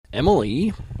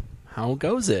Emily, how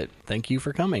goes it? Thank you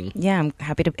for coming. Yeah, I'm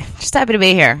happy to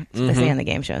be here. They say on the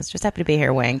game shows. Just happy to be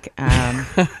here, Wink.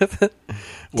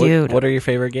 Dude, what are your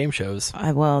favorite game shows?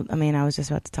 I was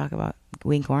just about to talk about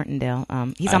Wink Martindale.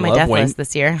 He's I on my love death Wink. list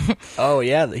this year. Oh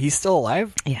yeah, he's still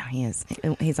alive? Yeah, he is.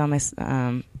 He's on my.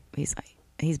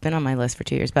 He's been on my list for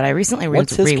 2 years, but I recently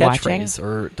What's his rewatching. catchphrase?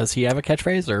 Or does he have a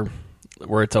catchphrase, or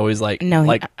where it's always like No,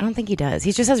 like I don't think he does.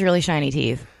 He just has really shiny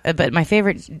teeth. But my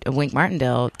favorite Wink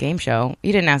Martindale game show.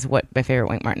 You didn't ask what my favorite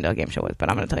Wink Martindale game show was, but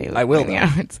I'm going to tell you. I will,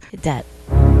 Yeah, it's that.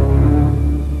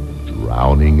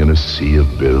 Drowning in a sea of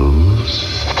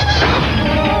bills.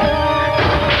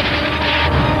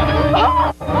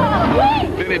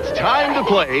 Then it's time to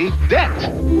play Debt.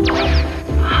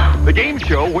 The game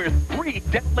show where 3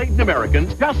 debt-laden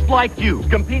Americans just like you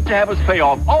compete to have us pay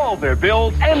off all their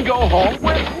bills and go home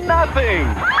with nothing.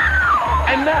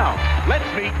 And now, let's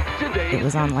meet today's... It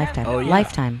was on Lifetime. Oh, yeah.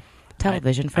 Lifetime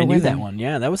television for I women. knew that one.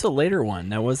 Yeah, that was a later one.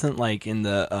 That wasn't like in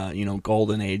the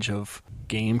golden age of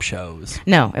game shows.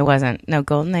 No, it wasn't. No,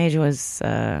 Golden Age was,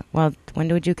 when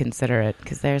would you consider it?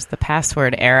 Because there's the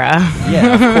password era.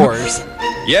 Yeah, of course.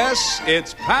 Yes,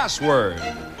 it's Password.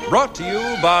 Brought to you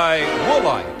by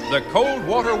Woolite, the cold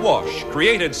water wash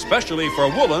created specially for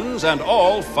woolens and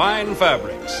all fine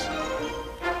fabrics.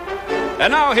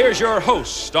 And now here's your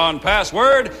host on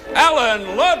Password, Alan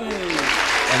Ludden.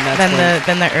 And that's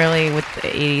Then the early with the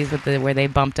 80s where they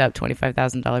bumped up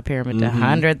 $25,000 pyramid to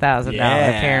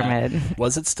 $100,000 pyramid.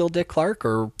 Was it still Dick Clark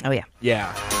or? Oh yeah.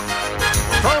 Yeah.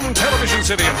 From Television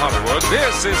City in Hollywood,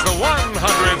 this is the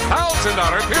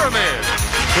 $100,000 Pyramid.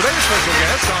 Today's special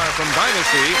guests are from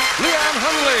Dynasty, Leon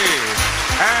Hunley,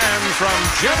 and from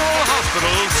General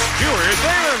Hospital, Stuart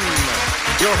Damon.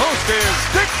 Your host is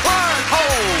Dick Clark.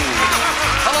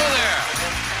 Hello there.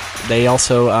 They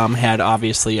also had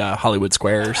obviously Hollywood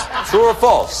Squares. True or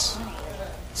false?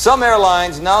 Some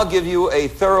airlines now give you a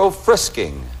thorough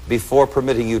frisking before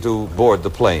permitting you to board the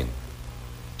plane.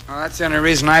 Well, that's the only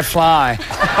reason I fly.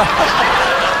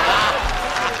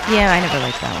 Yeah, I never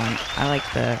liked that one.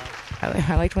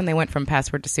 I liked when they went from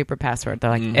password to super password.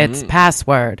 They're like, it's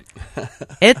password.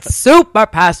 It's super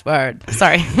password.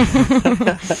 Sorry. you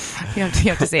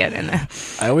have to say it in there.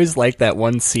 I always like that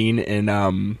one scene in,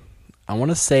 I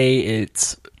want to say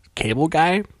it's Cable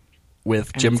Guy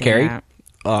with Jim Carrey.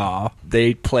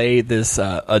 They play this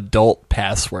adult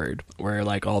password where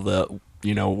like all the,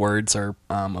 words are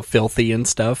filthy and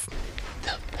stuff.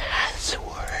 The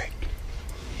password.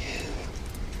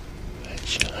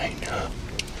 Vagina.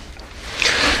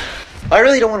 I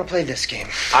really don't want to play this game.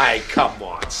 Aye, come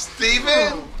on,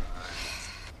 Steven.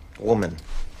 Woman.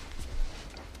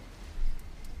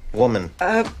 Woman.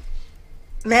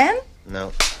 Man?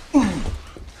 No.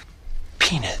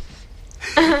 Penis.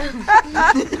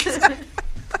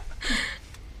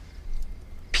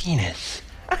 Penis.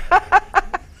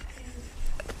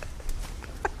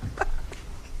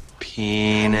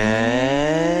 Penis.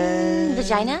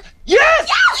 Vagina? Yes!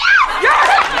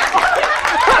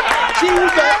 She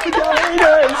got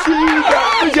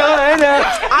vagina.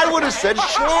 I would have said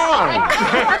Sean.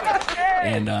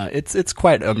 And it's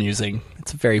quite amusing.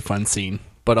 It's a very fun scene,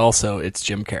 but also it's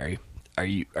Jim Carrey. Are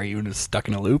you stuck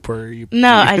in a loop, or are you?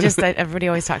 No, everybody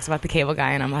always talks about the Cable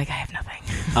Guy, and I'm like, I have nothing.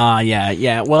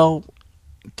 Yeah. Well,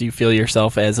 do you feel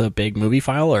yourself as a big movie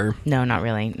file, or? No, not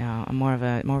really. No, I'm more of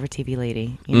a TV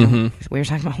lady.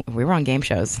 We were on game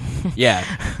shows. Yeah,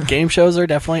 game shows are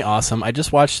definitely awesome. I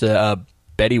just watched a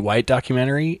Betty White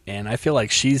documentary, and I feel like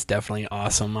she's definitely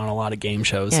awesome on a lot of game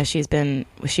shows. Yeah,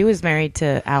 she was married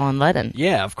to Alan Ludden.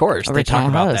 Yeah, of course. They Original talk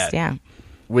about host, that. yeah.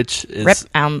 Which is Rip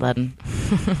Alan Ludden.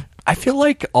 I feel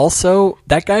like also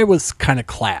that guy was kind of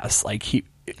class. Like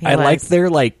I liked their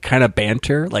like kind of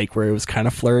banter, like where it was kind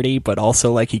of flirty, but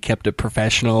also like he kept it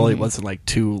professional. It wasn't like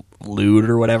too lewd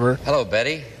or whatever. Hello,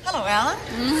 Betty. Hello, Alan.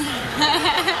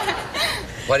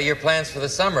 What are your plans for the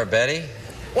summer, Betty?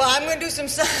 Well, I'm going to do some...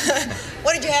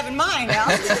 What did you have in mind,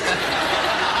 Alan?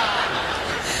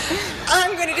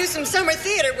 I'm going to do some summer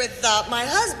theater with my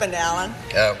husband, Alan.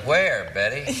 Where,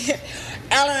 Betty?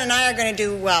 Alan and I are going to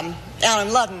do... Alan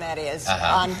Ludden, that is,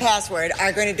 on Password,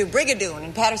 are going to do Brigadoon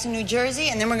in Patterson, New Jersey,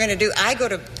 and then we're going to do... I go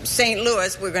to St.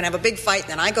 Louis, we're going to have a big fight,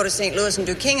 and then I go to St. Louis and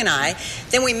do King and I.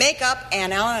 Then we make up,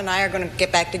 and Alan and I are going to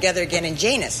get back together again in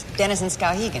Janus, Dennis and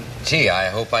Skowhegan. Gee, I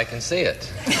hope I can see it.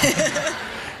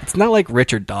 It's not like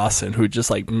Richard Dawson, who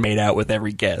just like made out with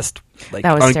every guest, like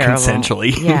That was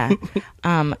unconsensually. Terrible.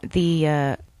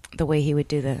 Yeah. The way he would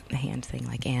do the hand thing,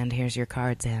 like, and here's your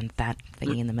cards, and that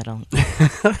thingy in the middle.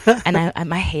 And the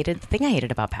thing I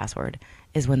hated about Password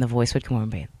is when the voice would come over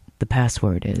and be, the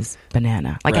password is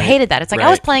banana. Like, I Right. hated that. It's like, I Right.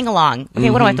 was playing along. Okay,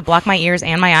 what do I have to block my ears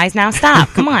and my eyes now? Stop.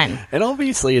 Come on. And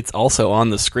obviously, it's also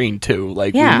on the screen, too.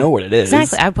 Like, Yeah. we know what it is.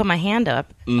 Exactly. I would put my hand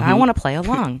up. I want to play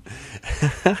along.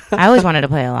 I always wanted to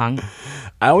play along.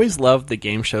 I always loved the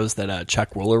game shows that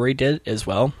Chuck Woolery did as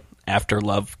well, After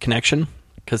Love Connection.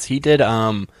 Because he did,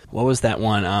 what was that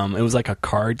one? It was like a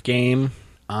card game.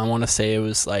 I want to say it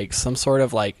was like some sort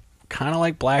of like, kind of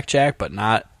like blackjack, but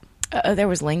not. There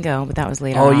was Lingo, but that was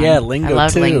later Oh, on. yeah, Lingo, I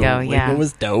love too. Lingo, yeah. Lingo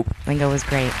was dope. Lingo was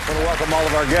great. I want to welcome all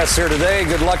of our guests here today.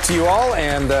 Good luck to you all,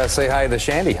 and say hi to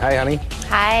Shandy. Hi, honey.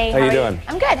 Hi. How you doing?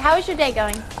 I'm good. How is your day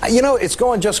going? You know, it's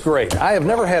going just great. I have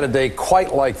never had a day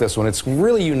quite like this one. It's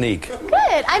really unique.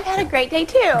 Good. I've had a great day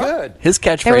too. Good. His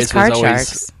There was catchphrase was Card always,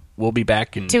 Sharks. we'll be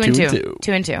back in 2 and 2.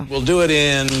 2 and 2. We'll do it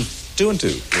in 2 and 2.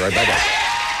 Be right back.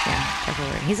 Yeah,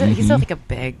 definitely. He's like a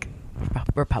big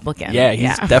Republican. Yeah,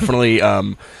 he's definitely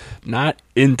not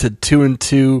into 2 and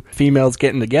 2 females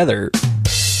getting together.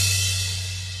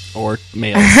 Or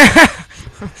males.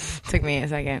 Took me a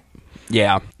second.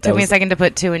 Yeah. Took me a second to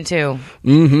put 2 and 2.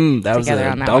 Mm-hmm. That was together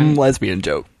a on that dumb one. lesbian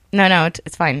joke. No,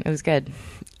 it's fine. It was good.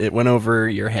 It went over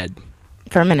your head.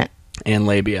 For a minute. And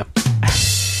labia.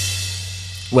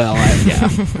 Well, yeah.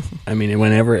 I mean, it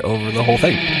went over the whole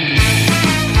thing.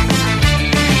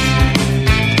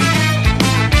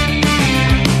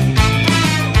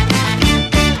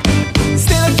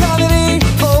 Stand-up comedy,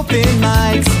 open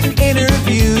mics,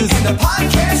 interviews, and a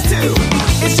podcast too.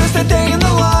 It's just a day in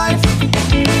the life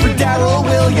for Daryl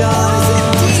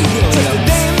Williams. Just a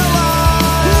day in the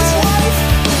life.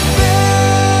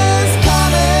 This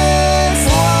Comics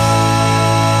Live.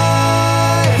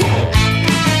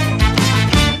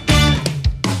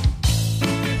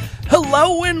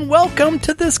 Hello and welcome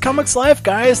to This Comics Live,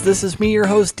 guys. This is me, your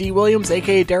host, D. Williams,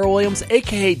 a.k.a. Daryl Williams,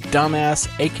 a.k.a. Dumbass,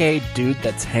 a.k.a. Dude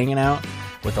that's hanging out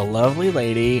with a lovely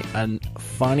lady, a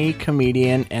funny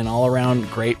comedian, and all-around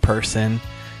great person.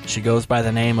 She goes by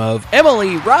the name of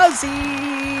Emily Rossi.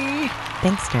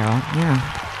 Thanks, Daryl.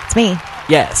 Yeah, it's me.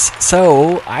 Yes.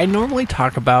 So I normally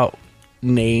talk about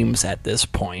names at this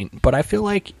point, but I feel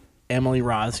like Emily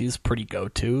Rossi is pretty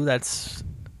go-to. That's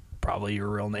probably your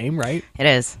real name, right? It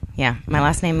is. Yeah, my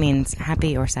last name means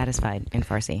happy or satisfied in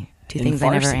Farsi. Two In things I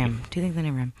never Farsi. am. Two things I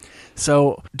never am.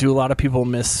 So, do a lot of people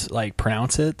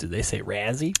pronounce it? Do they say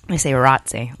Razzie? They say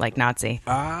Rotzi, like Nazi.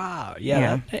 Ah,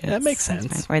 yeah, that makes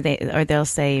sense. Or they'll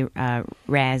say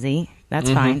Razzie. That's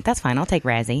Mhm. fine. That's fine. I'll take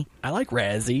Razzie. I like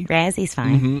Razzie. Razzie's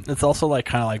fine. Mhm. It's also like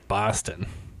kind of like Boston,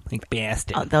 like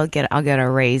Boston. I'll get a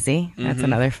Razie. That's Mhm.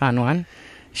 another fun one.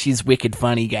 She's wicked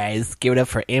funny, guys. Give it up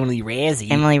for Emily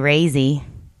Razzie. Emily Razie.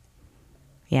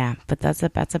 Yeah, but that's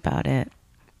about it.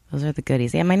 Those are the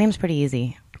goodies. Yeah, my name's pretty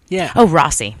easy. Yeah. Oh,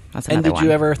 Rossi. That's And another did one.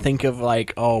 you ever think of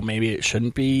like, oh, maybe it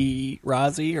shouldn't be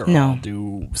Rozzy, or No. I'll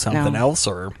do something No. else,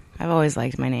 or I've always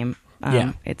liked my name.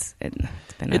 Yeah. It's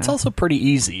been. it's also pretty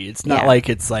easy. It's not Yeah. like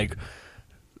it's like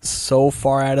so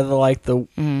far out of the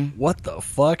what the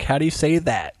fuck? How do you say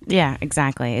that? Yeah,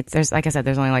 exactly. There's like I said,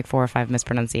 there's only like 4 or 5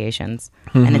 mispronunciations,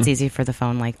 Mhm. and it's easy for the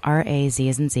phone. Like R-A-Z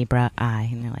as in zebra, I,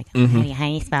 and they're like, Mhm. how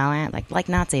do you spell it? Like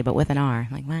Nazi, but with an R.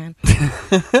 Like what?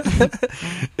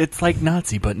 It's like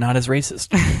Nazi, but not as racist.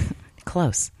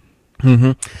 Close.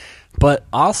 hmm But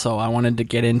also, I wanted to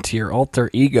get into your alter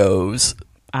egos.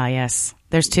 Yes.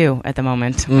 There's 2 at the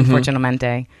moment. Mhm.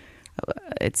 Unfortunately,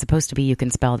 it's supposed to be you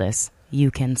can spell this. You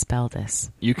can spell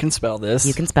this. You can spell this.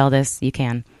 You can spell this. You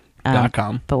can.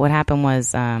 .com. But what happened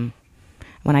was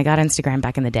when I got Instagram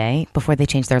back in the day, before they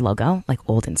changed their logo, like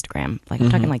old Instagram, like I'm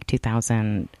Mhm. talking like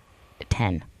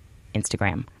 2010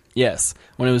 Instagram. Yes,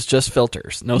 when it was just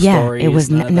filters, no Yeah, stories. it was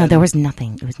none of no, that. there was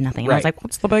nothing. It was nothing. And I was Right. like,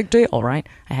 "What's the big deal?" Right?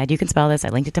 I had You Can Spell This. I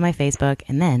linked it to my Facebook,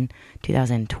 and then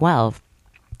 2012,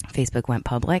 Facebook went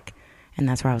public, and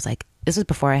that's where I was like, "This was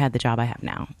before I had the job I have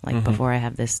now. Like Mhm. before I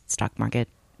have this stock market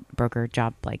broker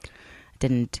job. Like, I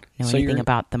didn't know So anything you're-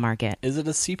 about the market. Is it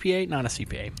a CPA? Not a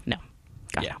CPA. No.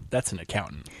 Yeah, that's an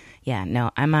accountant. Yeah,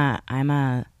 no, I'm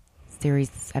a Series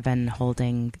 7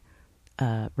 holding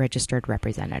registered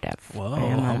representative. Whoa, I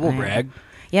am humble brag.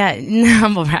 Yeah,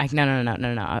 humble brag.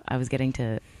 No. I was getting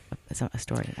to a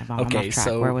story. I'm off Okay, track.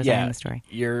 so Where was I yeah, in the story?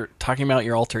 you're talking about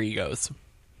your alter egos.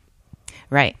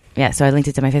 Right. Yeah. So I linked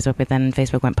it to my Facebook, but then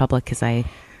Facebook went public because I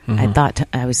Mhm. thought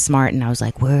I was smart, and I was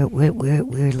like,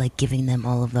 we're like giving them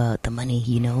all of the money,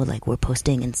 you know, like we're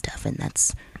posting and stuff, and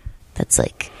that's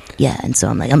like, yeah. And so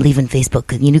I'm like, I'm leaving Facebook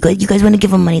because you guys want to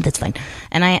give them money, that's fine.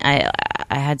 And I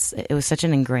had, it was such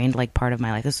an ingrained like part of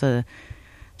my life. This was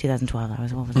 2012. I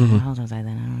was, what was I? How old was I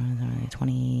then? I was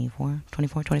 24,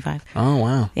 25. Oh,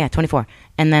 wow. Yeah, 24.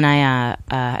 And then I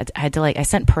had to I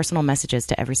sent personal messages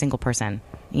to every single person,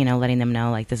 letting them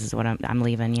know this is what I'm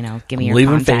leaving. Give me your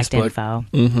contact info.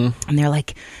 Mm-hmm. And they're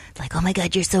like, oh my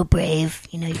God, you're so brave.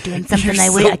 You're doing something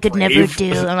I could never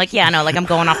do. I'm like, yeah, no, I'm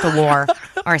going off to war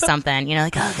or something. Oh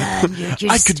God,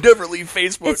 you're I could never leave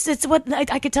Facebook. It's what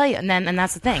I could tell you. And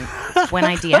that's the thing. When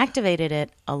I deactivated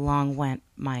it, along went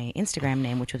my Instagram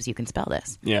name, which was You Can Spell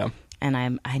This. Yeah.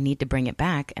 And I need to bring it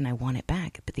back, and I want it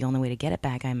back. But the only way to get it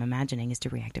back, I'm imagining, is to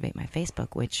reactivate my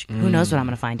Facebook, which who knows what I'm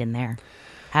going to find in there.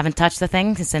 Haven't touched the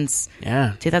thing since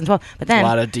 2012. But then a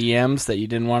lot of DMs that you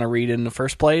didn't want to read in the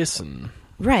first place, and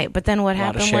right. But then what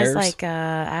happened was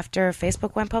after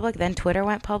Facebook went public, then Twitter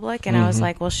went public, and I was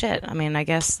like, well, shit. I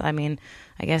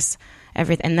guess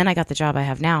everything. And then I got the job I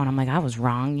have now, and I'm like, I was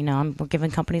wrong. We're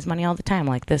giving companies money all the time.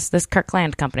 Like this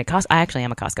Kirkland company, I actually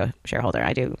am a Costco shareholder.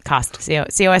 I do Cost,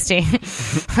 COST.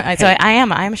 So I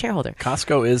am a shareholder.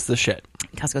 Costco is the shit.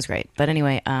 Costco's great. But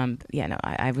anyway,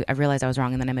 I realized I was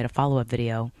wrong, and then I made a follow-up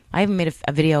video. I even made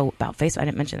a video about Facebook. I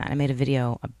didn't mention that. I made a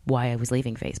video of why I was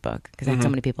leaving Facebook because I had so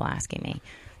many people asking me.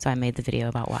 So I made the video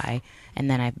about why, and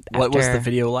then what was the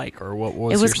video like, or what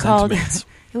was your sentiments?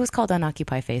 It was called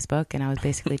Unoccupy Facebook, and I was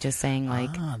basically just saying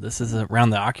this is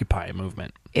around the Occupy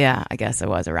movement. Yeah, I guess it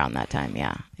was around that time.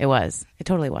 Yeah, it was. It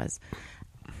totally was.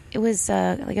 It was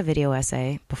like a video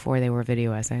essay before they were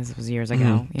video essays. It was years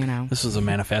ago. This was a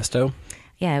manifesto.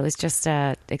 Yeah, it was just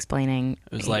explaining.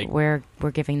 It was like we're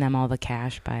giving them all the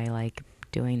cash by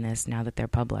doing this now that they're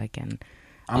public, and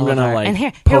I'm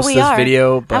gonna post this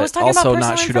video, but also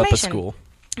not shoot up a school.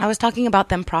 I was talking about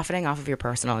them profiting off of your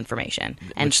personal information.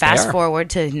 And fast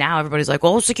forward to now, everybody's like,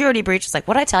 well, security breach. It's like,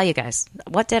 what did I tell you guys?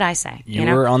 What did I say? You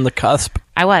were on the cusp.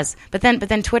 I was. But then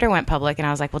Twitter went public, and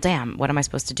I was like, well, damn, what am I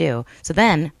supposed to do? So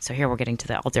here we're getting to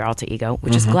the alter ego,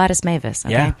 which is Gladys Mavis.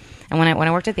 Okay? Yeah. And when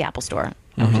I worked at the Apple Store,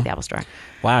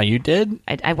 Wow, you did?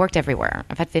 I worked everywhere.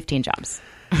 I've had 15 jobs.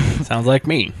 Sounds like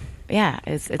me. Yeah,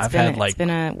 it's been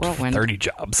a whirlwind. 30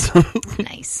 jobs.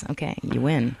 Nice. Okay, you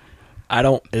win.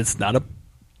 It's not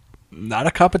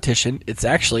a competition. It's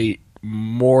actually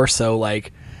more so I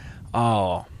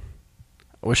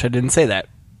wish I didn't say that.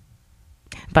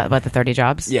 But the 30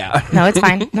 jobs? Yeah. No, it's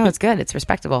fine. No, it's good. It's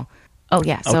respectable. Oh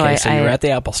yeah. So you were at the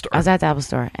Apple Store. I was at the Apple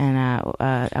Store, and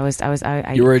I was.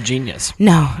 You were a genius.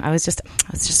 No, I was just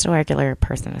a regular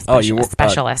person. You were a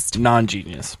specialist,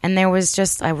 non-genius. And there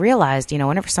was I realized,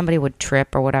 whenever somebody would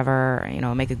trip or whatever,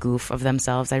 make a goof of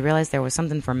themselves, I realized there was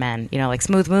something for men, like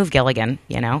Smooth Move Gilligan,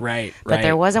 Right. But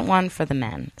there wasn't one for the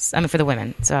men. For the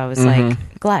women. So I was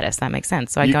like, Gladys, that makes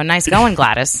sense. So I'd go, nice going,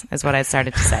 Gladys, is what I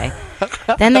started to say.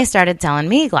 Then they started telling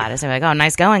me Gladys. They were like, oh,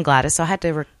 nice going, Gladys. So I had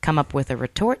to come up with a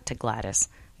retort to Gladys,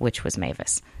 which was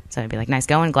Mavis. So I'd be like, nice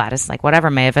going, Gladys. Like,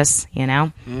 whatever, Mavis,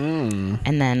 And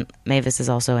then Mavis is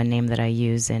also a name that I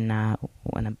use in a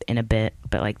bit,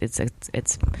 but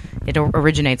it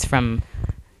originates from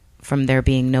there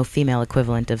being no female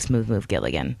equivalent of Smooth Move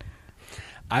Gilligan.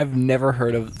 I've never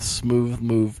heard of Smooth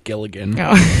Move Gilligan.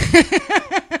 No.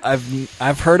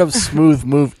 I've heard of Smooth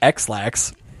Move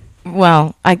X-Lax.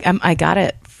 Well, I got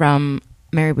it from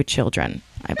Married with Children,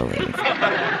 I believe.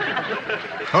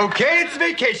 Okay, it's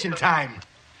vacation time.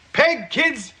 Peg,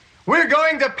 kids, we're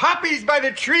going to Poppy's by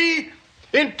the Tree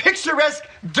in picturesque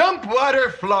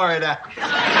Dumpwater, Florida.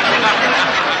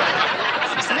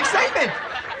 Some excitement.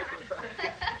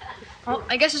 Well,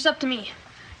 I guess it's up to me.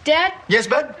 Dad? Yes,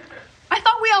 Bud? I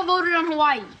thought we all voted on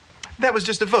Hawaii. That was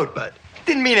just a vote, Bud.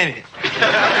 Didn't mean anything.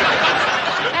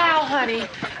 Al, honey,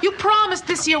 you promised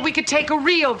this year we could take a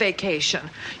real vacation.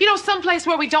 Someplace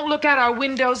where we don't look out our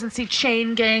windows and see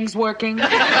chain gangs working.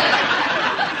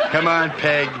 Come on,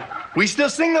 Peg. We still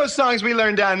sing those songs we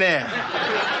learned down there.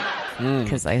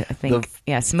 Because I think,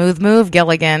 Smooth Move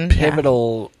Gilligan.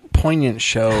 Pivotal, poignant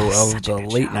show of the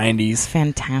late 90s.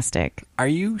 Fantastic. Are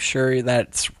you sure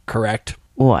that's correct?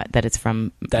 What? That it's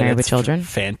from Married with Children?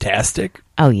 Fantastic.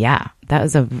 Oh, yeah. That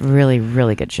was a really,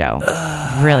 really good show.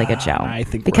 Really good show. I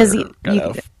think because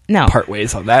no part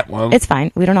ways on that one. It's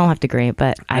fine. We don't all have to agree,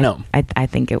 but I know. I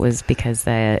think it was because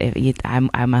I'm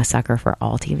a sucker for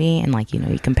all TV, and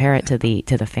you compare it to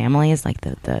the families, like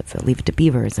the Leave It to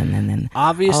Beavers, and then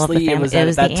obviously it was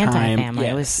at that the time. Anti-family.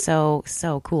 Yes. It was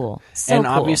so cool.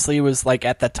 Obviously it was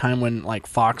at that time when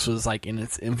Fox was in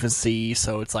its infancy,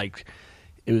 so it's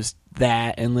it was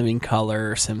that and Living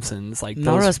Color, Simpsons,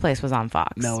 Melrose Place was on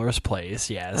Fox. Melrose Place,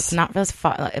 yes. Let's not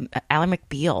Ally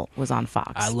McBeal was on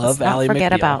Fox. I love Ally McBeal.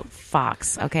 Forget McBeal. about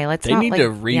Fox. Okay, They need to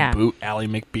reboot Ally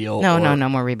McBeal. No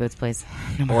more reboots, please.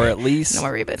 Or at least no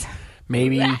more reboots.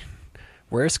 Maybe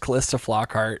where's Callista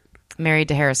Flockhart? married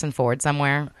to Harrison Ford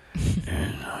somewhere.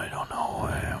 And I don't know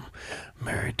I am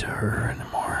married to her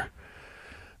anymore.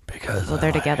 Because Well,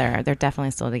 they're together. They're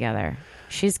definitely still together.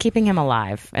 She's keeping him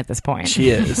alive at this point. She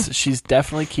is. She's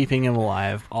definitely keeping him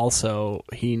alive. Also,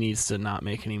 he needs to not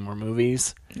make any more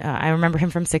movies. I remember him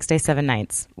from 6 Days, 7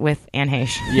 Nights with Anne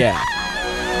Heche. Yeah.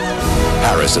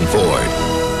 Harrison Ford.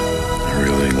 I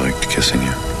really liked kissing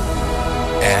you.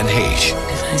 Anne Heche.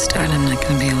 If I start, I'm not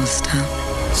going to be able to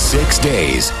stop. 6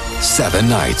 Days, 7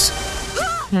 Nights.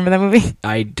 Remember that movie?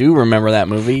 I do remember that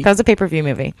movie. That was a pay-per-view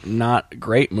movie. Not a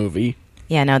great movie.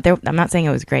 Yeah, no, I'm not saying it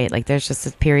was great. Like, there's just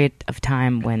a period of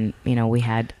time when, we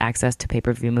had access to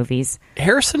pay-per-view movies.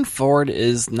 Harrison Ford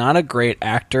is not a great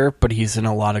actor, but he's in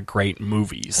a lot of great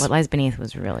movies. What Lies Beneath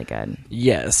was really good.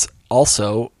 Yes.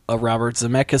 Also, a Robert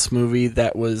Zemeckis movie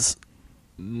that was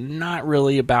not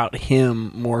really about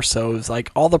him, more so. It was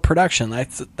like all the production.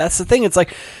 That's the thing. It's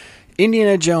like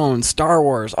Indiana Jones, Star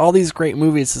Wars, all these great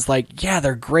movies. It's like, yeah,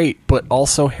 they're great, but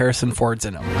also Harrison Ford's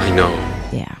in them. I know.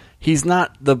 Yeah. He's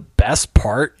not the best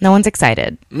part. No one's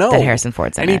excited that Harrison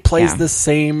Ford's in it. And he plays the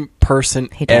same person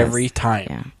every time.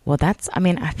 Yeah. Well, that's,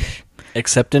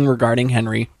 except in Regarding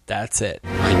Henry, that's it.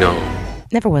 I know.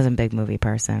 Never was a big movie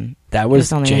person. That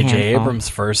was J.J. Abrams'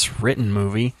 first written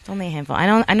movie. It's only a handful. I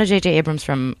know J.J. Abrams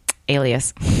from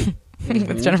Alias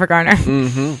with Jennifer Garner.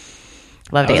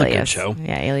 Mm-hmm. Loved that was Alias. A good show.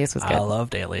 Yeah, Alias was good. I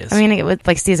loved Alias. It was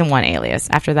like season 1 Alias.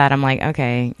 After that, I'm like,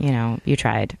 okay, you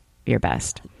tried your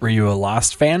best. Were you a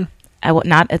Lost fan?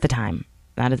 Not at the time.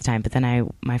 But then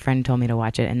my friend told me to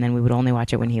watch it, and then we would only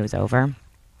watch it when he was over.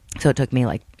 So it took me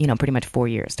pretty much 4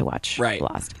 years to watch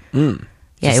Lost. Mm.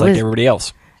 Yeah, just it like was, everybody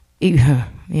else. I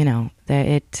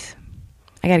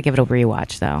got to give it a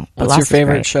rewatch though. But What's Lost your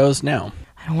favorite great. shows now?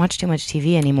 I don't watch too much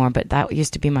TV anymore, but that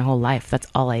used to be my whole life. That's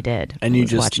all I did. And you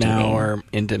was just watch now TV. are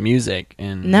into music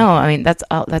and No,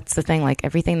 that's the thing. Like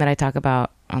everything that I talk about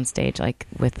on stage, like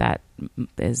with that,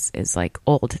 is like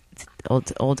old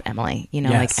Emily.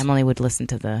 Yes. Like Emily would listen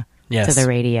to the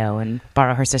radio and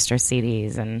borrow her sister's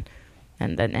CDs, and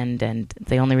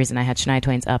the only reason I had Shania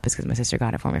Twain's Up is because my sister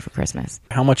got it for me for Christmas.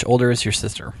 How much older is your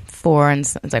sister? 4, and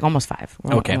it's like almost 5.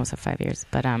 We're okay. almost at 5 years.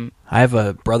 But I have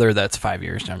a brother that's 5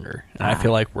 years younger, and I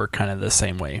feel like we're kind of the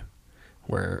same way,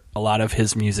 where a lot of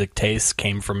his music tastes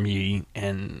came from me,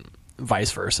 and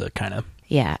vice versa, kind of.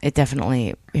 Yeah, it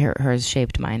definitely hers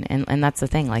shaped mine, and that's the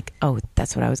thing. Like,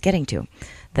 that's what I was getting to.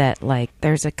 That like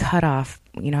there's a cutoff.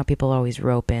 You know how people always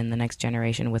rope in the next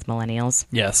generation with millennials?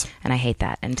 Yes. And I hate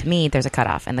that. And to me, there's a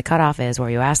cutoff. And the cutoff is where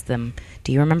you ask them,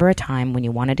 do you remember a time when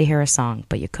you wanted to hear a song,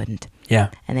 but you couldn't? Yeah.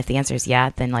 And if the answer is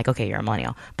yeah, then like, okay, you're a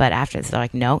millennial. But after they're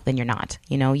like, no, then you're not.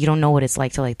 You don't know what it's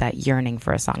like to like that yearning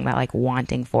for a song, that like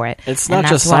wanting for it. It's not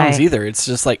just songs either. It's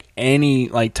just like any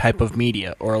like type of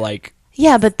media or like.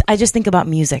 Yeah, but I just think about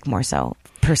music more so,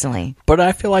 personally. But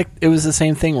I feel like it was the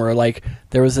same thing where like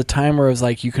there was a time where it was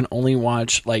like you can only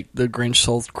watch like The Grinch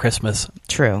Stole Christmas.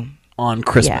 True. On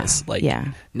Christmas. Yeah. Like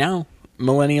yeah. Now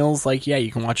millennials, like, yeah,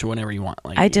 you can watch it whenever you want.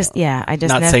 Like I just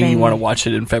not saying you want to watch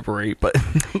it in February, but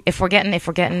if we're getting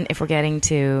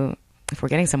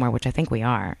somewhere, which I think we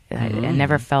are, I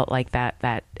never felt like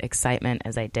that excitement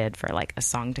as I did for like a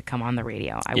song to come on the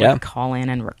radio. I would call in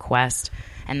and request,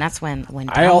 and that's when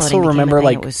I also remember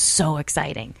like it was so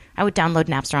exciting. I would download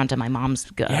Napster onto my mom's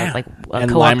and coworkers'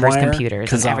 LimeWire,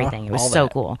 computers and everything. It was so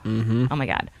cool. Mm-hmm. Oh my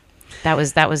god, that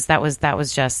was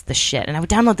just the shit. And I would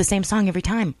download the same song every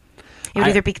time. It would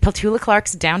either be Petula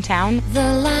Clark's Downtown.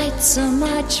 The lights are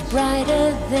much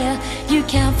brighter there. You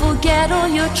can't forget all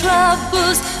your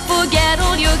troubles, forget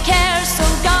all your cares. So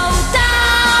go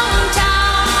downtown.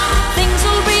 Things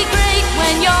will be great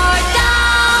when you're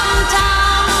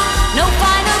downtown. No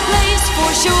finer place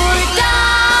for sure.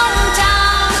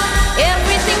 Downtown.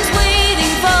 Everything's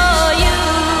waiting for you.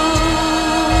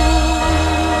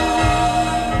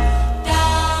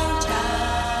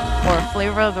 Downtown. Or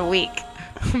Flavor of the Week.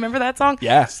 Remember that song?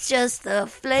 Yeah. It's just the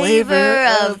flavor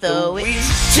of the week.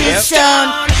 Yep.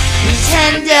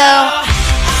 Nintendo.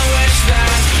 I wish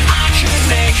that I could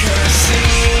make her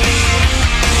see.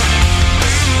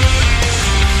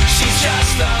 She's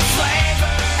just the flavor.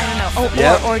 I don't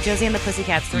know. Or Josie and the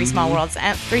Pussycats, Three Small Worlds,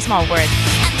 and Three Small Words.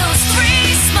 And those 3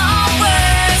 small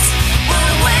words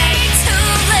were way too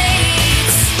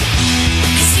late.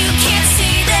 'Cause you can't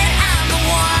see that I'm the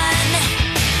one.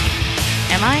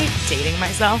 Am I dating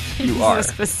myself? You are. A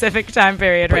specific time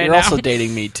period but right you're now. also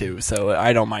dating me too, so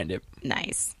I don't mind it.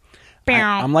 Nice.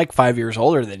 I'm like 5 years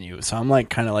older than you, so I'm like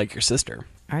kind of like your sister.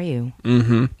 Are you?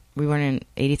 Mm-hmm. We were in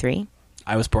 83?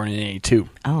 I was born in 82.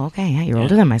 Oh, okay. Yeah, you're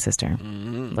older than my sister.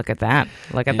 Mm-hmm. Look at that.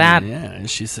 Look at that. Yeah,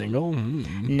 is she single?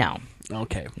 No.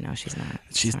 Okay. No, she's not.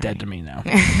 She's dead to me now.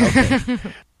 Okay.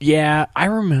 Yeah, I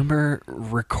remember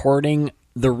recording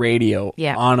the radio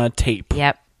on a tape.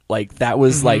 Yep. Like that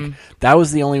was that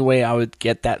was the only way I would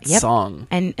get that song.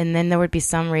 And then there would be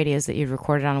some radios that you'd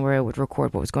record it on where it would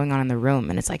record what was going on in the room,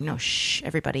 and it's like, no, shh,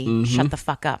 everybody, shut the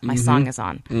fuck up. My song is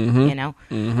on. You know,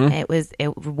 it was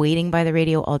waiting by the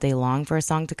radio all day long for a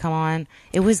song to come on.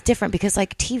 It was different because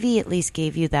like TV at least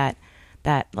gave you that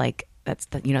like. That's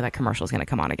the, that commercial is going to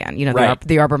come on again.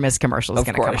 The Arbor Mist commercial is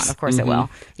going to come on. Of course it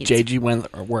will. J.G.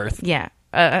 Wentworth. Yeah.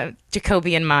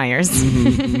 Jacoby and Myers.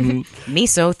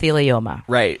 Mesothelioma.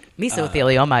 Right.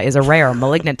 Mesothelioma is a rare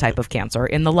malignant type of cancer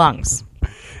in the lungs.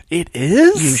 It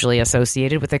is? Usually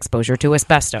associated with exposure to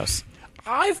asbestos.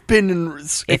 I've been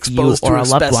exposed if you or to a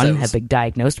loved asbestos. one have been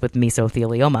diagnosed with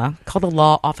mesothelioma, call the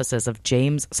law offices of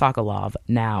James Sokolov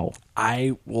now.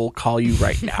 I will call you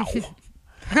right now.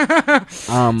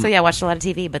 So yeah, I watched a lot of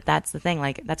TV, but that's the thing.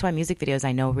 Like that's why music videos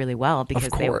I know really well because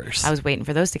Of course. I was waiting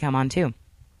for those to come on too.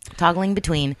 Toggling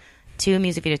between two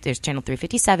music videos. There's channel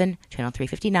 357, channel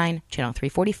 359, channel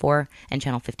 344, and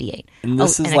channel 58. And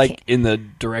this is like in the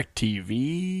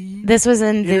DirecTV. This was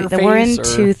in we're in interface,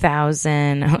 or-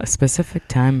 2000 a specific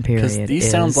time period. Because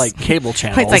these sound like cable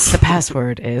channels. It's like the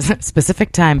password is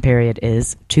specific time period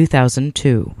is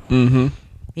 2002. Mm-hmm.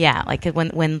 Yeah, like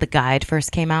when the guide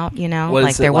first came out, Was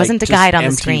like it there wasn't a just guide on the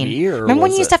MTV, screen. or Remember when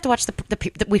was you used it- to have to watch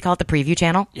we call it the preview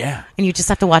channel? Yeah. And you just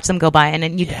have to watch them go by, and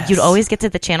then you'd always get to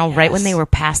the channel right when they were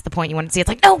past the point you wanted to see. It's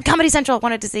like, no, Comedy Central, I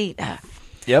wanted to see.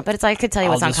 Yep. But it's like I could tell you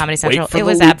I'll what's on just Comedy wait Central. for It the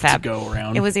was loop to AbFab. go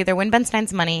around. It was either Win Ben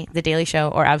Stein's Money, The Daily Show,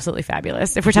 or Absolutely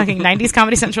Fabulous. If we're talking 90s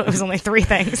Comedy Central, it was only three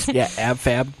things. Yeah,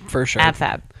 AbFab for sure.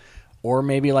 AbFab. Or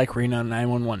maybe like Reno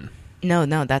 911.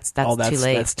 No, that's too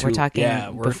late. That's we're too- talking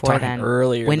yeah, we're before talking then.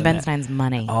 earlier Win than Ben that. Stein's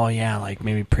Money. Oh yeah, like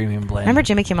maybe Premium Blend. Remember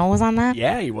Jimmy Kimmel was on that?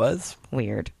 Yeah, he was.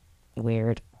 Weird.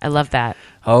 I love that.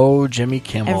 Oh, Jimmy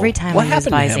Kimmel. Every time what I use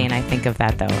happened to him? Visine, I think of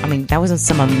that, though. I mean, that was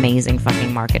some amazing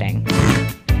fucking marketing.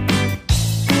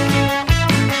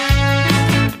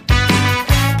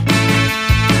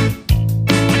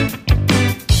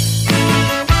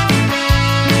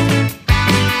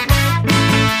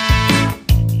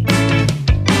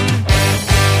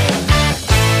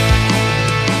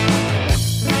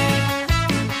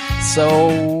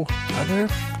 So, other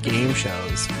game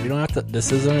shows. We don't have to.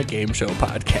 This isn't a game show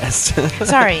podcast.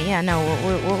 Sorry, yeah, no.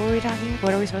 What were we talking?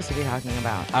 What are we supposed to be talking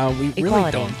about? We really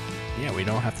Equality. don't. Yeah, we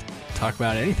don't have to talk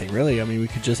about anything really. I mean, we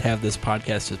could just have this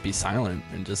podcast just be silent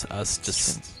and just us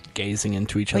just gazing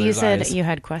into each Well, you other's said eyes. you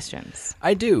had questions.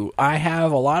 I do. I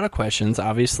have a lot of questions.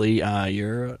 Obviously,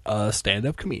 you're a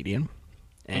stand-up comedian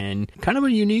and kind of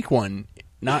a unique one.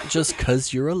 Not just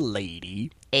because you're a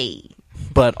lady,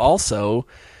 but also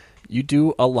you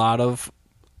do a lot of,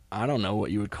 I don't know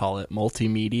what you would call it,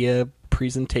 multimedia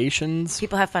presentations.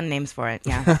 People have fun names for it.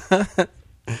 Yeah.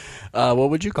 What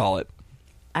would you call it?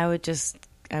 I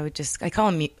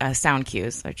call them sound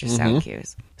cues. They're just sound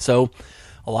cues. So,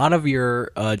 a lot of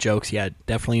your jokes,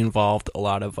 definitely involved a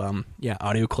lot of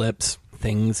audio clips,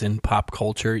 things in pop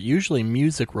culture, usually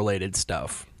music-related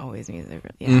stuff. Always music.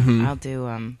 Yeah, I'll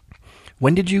do.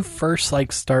 When did you first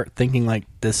start thinking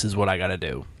this is what I got to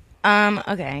do?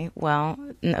 Okay. Well,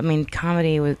 I mean,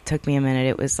 comedy took me a minute.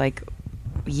 It was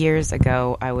years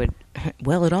ago.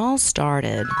 Well, it all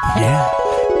started. Yeah.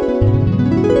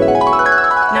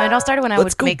 No, it all started when I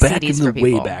would make back CDs in for the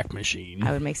people. Wayback Machine.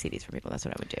 I would make CDs for people. That's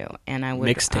what I would do, and I would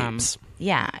Mixtapes.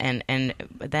 and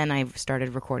then I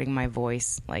started recording my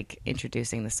voice,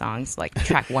 introducing the songs.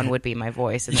 Track 1 would be my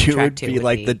voice, and then You track would 2 be would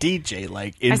like be the DJ,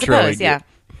 I introing suppose, yeah. it.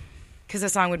 Because the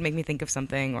song would make me think of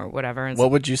something or whatever. And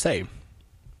What would you say?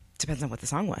 Depends on what the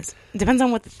song was. Depends on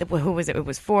who was it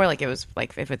was for.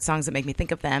 If it's songs that make me think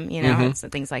of them, it's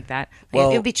things like that. Well-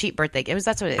 it would be cheap birthday.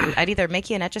 That's what I'd either make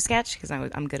you an Etch-a-Sketch because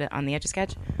I'm good on the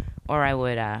Etch-a-Sketch, or I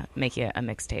would make you a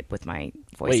mixtape with my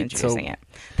voice introducing it.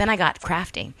 Then I got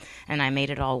crafty and I made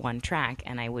it all one track,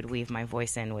 and I would weave my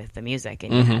voice in with the music,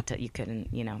 and you couldn't,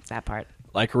 that part.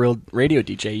 Like a real radio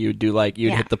DJ, you'd do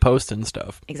you'd hit the post and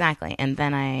stuff. Exactly. And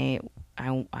then I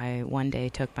one day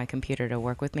took my computer to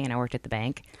work with me, and I worked at the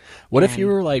bank. What if you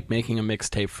were making a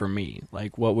mixtape for me?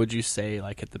 What would you say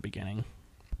at the beginning?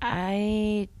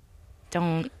 I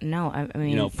don't know. I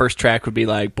mean, First track would be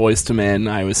Boys to Men,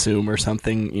 I assume, or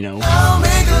something. I'll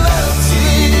make love to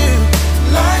you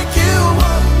like you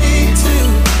want me to,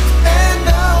 and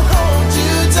I'll hold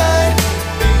you tight.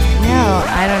 no,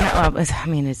 I don't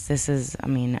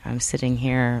know. I'm sitting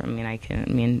here.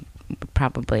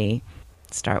 Probably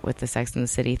start with the Sex and the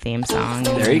City theme song.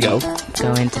 There you go.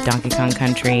 Go into Donkey Kong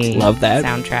Country. Love that.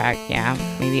 Soundtrack, yeah.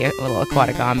 Maybe a little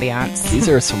aquatic ambiance. These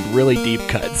are some really deep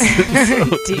cuts.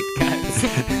 Deep cuts.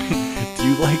 Do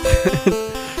you like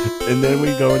that? And then we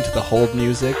go into the hold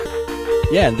music.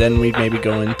 Yeah, and then we'd maybe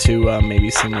go into maybe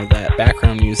some of that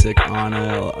background music on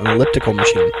an elliptical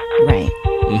machine. Right.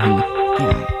 Mm-hmm.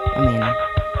 Yeah. I mean,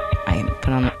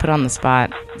 I put on the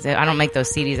spot. I don't make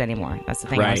those CDs anymore. That's the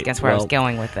thing. Right. Guess where I was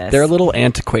going with this. They're a little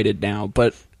antiquated now,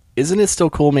 but isn't it still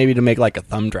cool maybe to make like a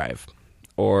thumb drive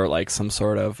or like some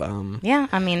sort of yeah?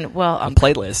 I mean, well, a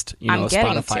playlist. You know, I'm a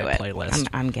getting Spotify to it. playlist.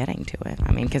 I'm getting to it.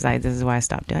 I mean, because this is why I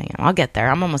stopped doing it. I'll get there.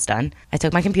 I'm almost done. I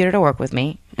took my computer to work with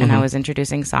me, and I was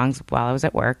introducing songs while I was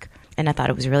at work. And I thought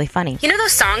it was really funny. You know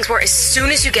those songs where as soon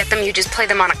as you get them, you just play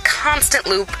them on a constant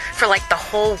loop for like the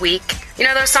whole week? You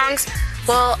know those songs?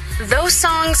 Well, those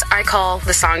songs I call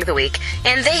the Song of the Week,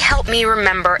 and they help me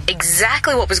remember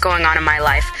exactly what was going on in my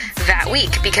life that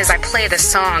week because I play the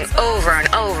song over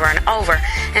and over and over,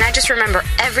 and I just remember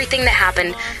everything that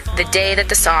happened the day that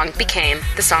the song became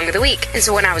the Song of the Week. And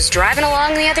so when I was driving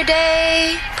along the other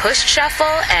day, pushed shuffle,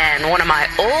 and one of my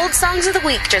old songs of the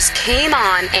week just came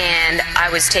on, and I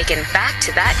was taken back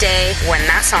to that day when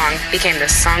that song became the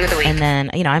Song of the Week. And then,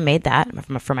 I made that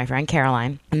for my friend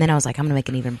Caroline, and then I was like, I'm going to make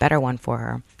an even better one for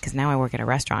her because now I work at a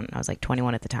restaurant. I was like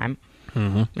 21 at the time.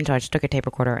 And so I just took a tape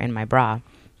recorder in my bra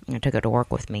and I took it to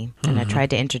work with me. And I tried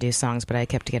to introduce songs, but I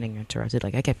kept getting interrupted.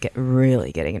 Like I kept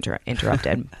getting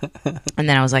interrupted. And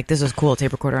then I was like, this is cool,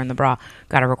 tape recorder in the bra.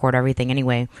 Got to record everything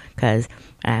anyway because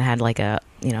I had like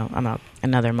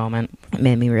another moment. It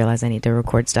made me realize I need to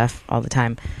record stuff all the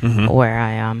time where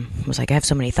I was like, I have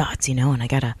so many thoughts, and I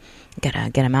gotta get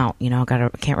them out.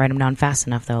 Can't write them down fast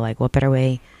enough though. Like what better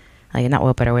way? Like, not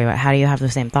what better way, but how do you have the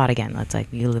same thought again? It's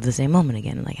like, you live the same moment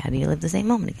again. Like, how do you live the same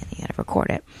moment again? You got to record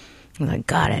it. I was like,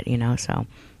 got it, so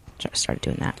I started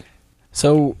doing that.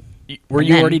 So, were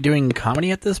you already doing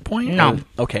comedy at this point? No.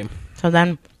 Or? Okay. So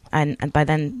then, and by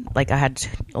then, like, I had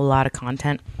a lot of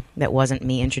content that wasn't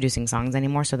me introducing songs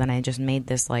anymore, so then I just made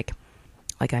this, like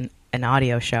an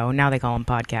audio show. Now they call them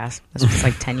podcasts. This was,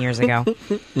 like, 10 years ago.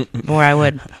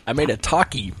 Where I made a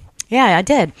talkie. Yeah, I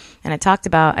did. And I talked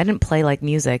about, I didn't play like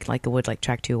music like it would like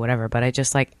track 2 or whatever, but I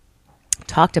just like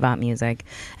talked about music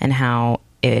and how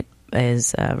it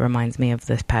is reminds me of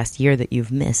this past year that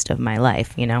you've missed of my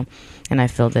life, and I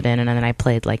filled it in, and then I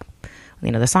played like,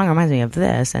 the song reminds me of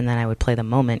this, and then I would play the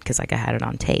moment because like I had it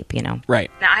on tape, Right.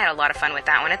 Now I had a lot of fun with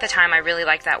that one. At the time, I really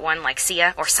liked that one, like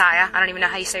Sia or Saya. I don't even know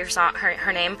how you say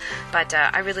her name, but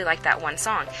I really liked that one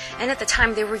song. And at the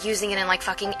time, they were using it in like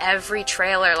fucking every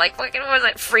trailer, like what was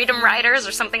it, Freedom Riders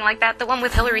or something like that? The one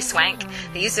with Hilary Swank.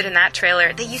 They used it in that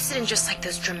trailer. They used it in just like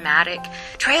those dramatic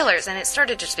trailers, and it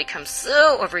started to just become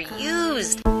so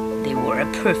overused. They were a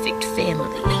perfect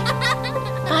family.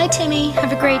 Bye, Timmy.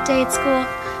 Have a great day at school.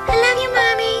 I love you,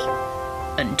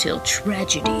 Mommy. Until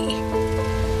tragedy.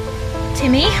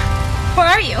 Timmy, where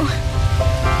are you?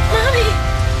 Mommy!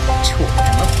 Tore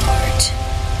them apart.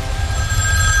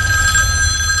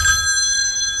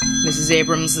 Mrs.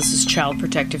 Abrams, this is Child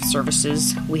Protective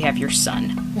Services. We have your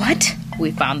son. What?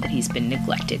 We found that he's been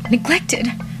neglected. Neglected?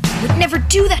 I would never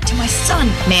do that to my son.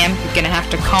 Ma'am, you're gonna have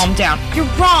to calm down. You're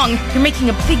wrong. You're making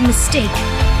a big mistake.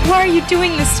 Why are you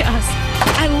doing this to us?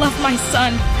 I love my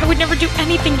son. I would never do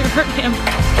anything to hurt him.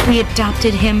 We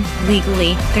adopted him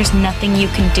legally. There's nothing you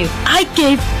can do. I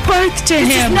gave birth to him.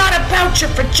 This is not about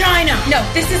your vagina. No,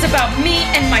 this is about me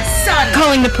and my son.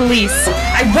 Calling the police.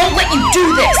 I won't let you do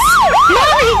this.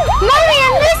 Mommy! Mommy, I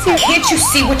miss you. Can't you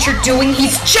see what you're doing?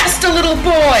 He's just a little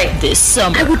boy. This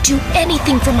summer, I would do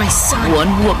anything for my son. One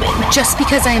woman. Just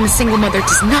because I am a single mother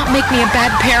does not make me a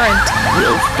bad parent.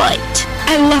 We'll fight.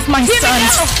 I love my son.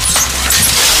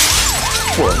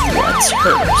 For what's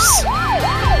hers.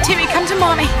 Timmy, come to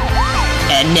Mommy.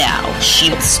 And now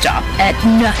she'll stop at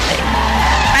nothing.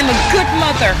 I'm a good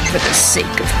mother for the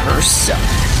sake of her son.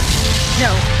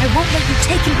 No, I won't let you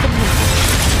take him from me.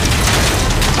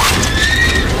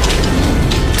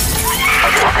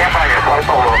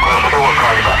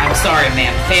 I'm sorry,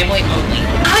 ma'am. Family only.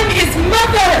 I'm his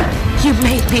mother! You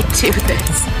made me do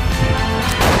this.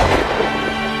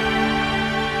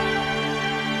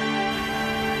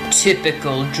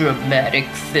 Typical dramatic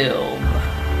film.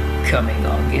 Coming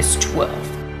August 12th.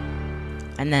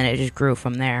 And then it just grew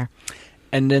from there.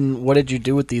 And then what did you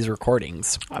do with these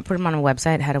recordings? I put them on a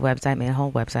website, had a website, made a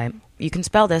whole website.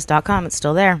 YouCanSpellThis.com, it's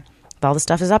still there. All the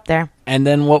stuff is up there. And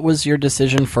then what was your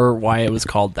decision for why it was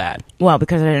called that? Well,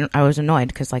 because I was annoyed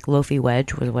because like Loafy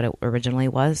Wedge was what it originally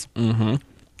was. Mm-hmm.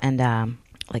 And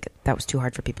like that was too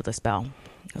hard for people to spell.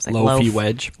 It was like Loafy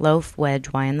Wedge. Loaf,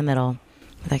 wedge, Y in the middle.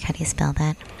 Like, how do you spell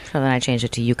that? So then I changed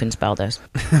it to you can spell this.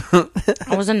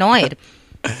 I was annoyed.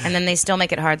 And then they still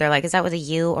make it hard. They're like, is that with a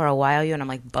U or a YOU? And I'm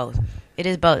like, both. It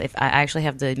is both. If I actually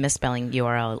have the misspelling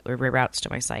URL, it reroutes to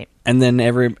my site. And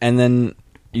then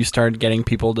you started getting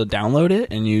people to download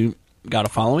it, and you got a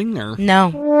following, or no?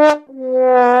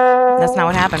 That's not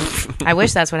what happened. I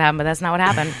wish that's what happened, but that's not what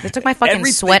happened. It took my fucking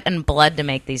sweat and blood to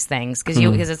make these things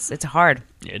because it's hard.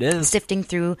 It is sifting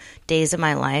through days of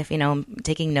my life,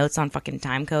 taking notes on fucking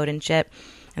time code and shit,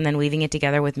 and then weaving it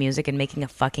together with music and making a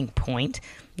fucking point.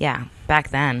 Yeah, back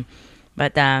then.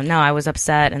 But no, I was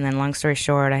upset, and then long story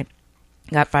short, I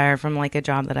got fired from like a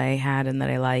job that I had and that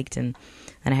I liked, and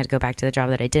then I had to go back to the job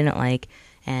that I didn't like.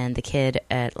 And the kid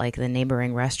at like the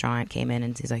neighboring restaurant came in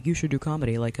and he's like, you should do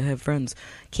comedy. Like, I have friends,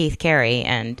 Keith Carey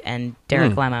and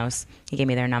Derek Lemos. He gave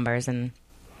me their numbers, and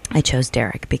I chose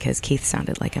Derek because Keith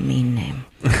sounded like a mean name.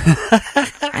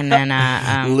 And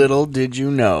then little did you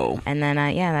know. And then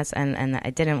and I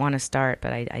didn't want to start,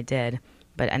 but I did.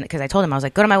 But because I told him, I was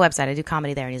like, go to my website. I do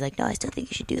comedy there. And he's like, no, I still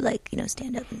think you should do like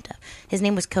stand up and stuff. His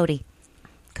name was Cody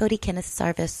Kenneth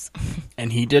Sarvis.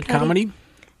 And he did comedy?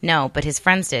 No, but his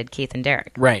friends did, Keith and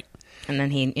Derek. Right. And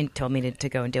then he told me to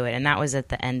go and do it. And that was at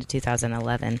the end of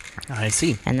 2011. I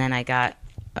see. And then I got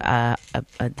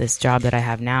this job that I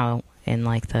have now in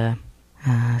like the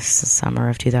summer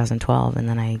of 2012. And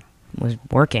then I was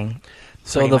working.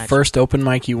 So the first open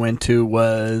mic you went to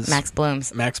was? Max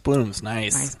Bloom's. Max Bloom's,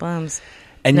 nice. Max Bloom's.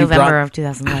 And November of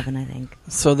 2011, I think.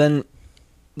 So then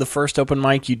the first open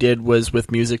mic you did was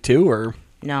with music too, or?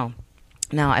 No,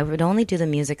 I would only do the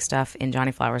music stuff in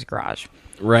Johnny Flower's garage.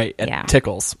 Right, at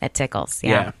Tickles. At Tickles,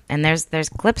 yeah. And there's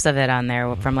clips of it on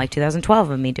there from like 2012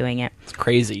 of me doing it. It's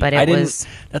crazy. But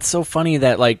that's so funny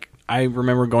that like I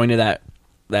remember going to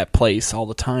that place all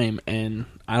the time, and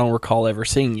I don't recall ever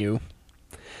seeing you.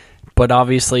 But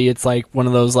obviously it's like one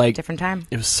of those like different time.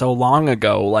 It was so long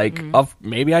ago, like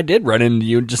maybe I did run into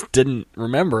you, just didn't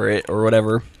remember it or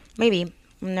whatever. Maybe.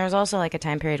 And there was also like a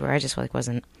time period where I just like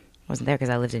wasn't there because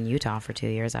I lived in Utah for 2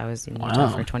 years. I was in Utah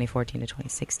from 2014 to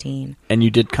 2016. And you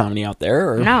did comedy out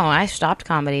there? Or? No, I stopped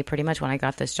comedy pretty much when I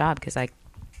got this job because I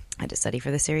had to study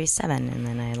for the Series 7, and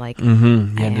then I like you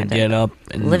had to get up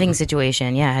and living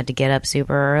situation. Yeah, I had to get up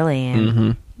super early,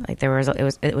 and like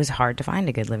it was hard to find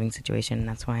a good living situation. And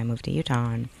that's why I moved to Utah,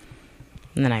 and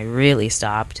then I really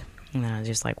stopped, and then I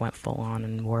just like went full on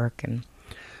and work. And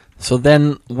so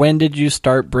then, when did you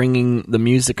start bringing the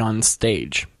music on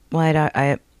stage? Well,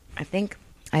 I think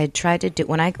I had tried to do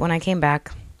when I came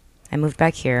back. I moved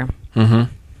back here in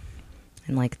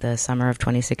like the summer of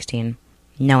 2016.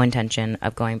 No intention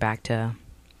of going back to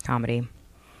comedy. And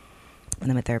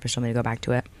then my therapist told me to go back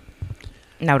to it.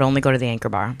 And I would only go to the Anchor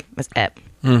Bar. That's it.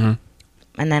 Mm-hmm.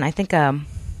 And then I think, by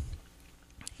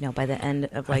the end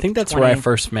of like I think that's where I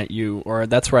first met you, or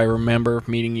that's where I remember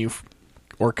meeting you,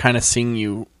 or kind of seeing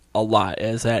you a lot,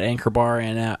 is at Anchor Bar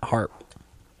and at Harp.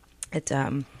 It's,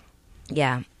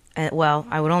 yeah. Well,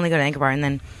 I would only go to Anchor Bar, and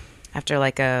then after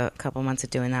like a couple months of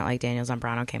doing that, like Daniel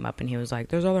Zambrano came up and he was like,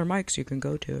 "There's other mics you can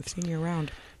go to. I've seen you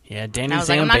around." Yeah, Danny. And I was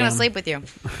like, "I'm not going to sleep with you."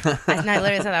 I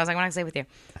literally said that. I was like, "I'm not going to sleep with you."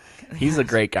 He's a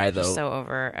great guy, though. So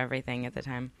over everything at the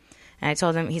time. And I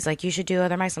told him, he's like, "You should do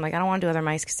other mics." I'm like, "I don't want to do other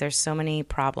mics because there's so many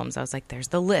problems." I was like, "There's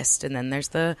the list, and then there's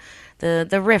the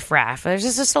riff raff. There's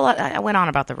just a lot." I went on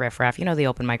about the riff raff. You know, the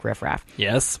open mic riff raff.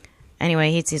 Yes.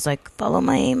 Anyway, he's like, "Follow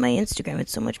my Instagram.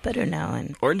 It's so much better now."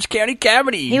 And Orange County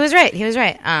Comedy. He was right.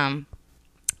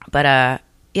 But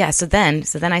yeah. So then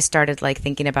I started like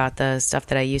thinking about the stuff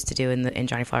that I used to do in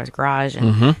Johnny Flower's garage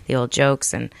and the old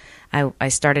jokes, and I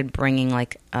started bringing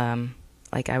like I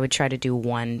would try to do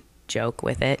one joke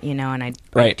with it, and I'd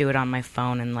do it on my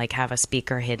phone and like have a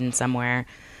speaker hidden somewhere.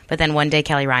 But then one day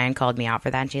Kelly Ryan called me out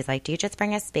for that, and she's like, "Do you just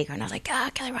bring a speaker?" And I was like,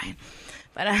 Kelly Ryan.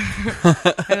 But no,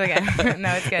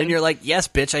 it's good. And you're like, "Yes,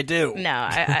 bitch, I do." No,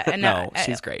 no,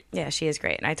 she's great. Yeah, she is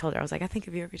great. And I told her, I was like, "I think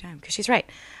of you every time," because she's right.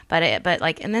 But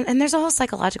like, and there's a whole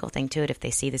psychological thing to it. If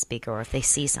they see the speaker or if they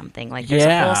see something, like there's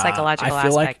a whole psychological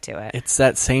aspect to it. It's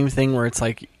that same thing where it's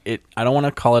like I don't want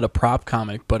to call it a prop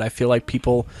comic, but I feel like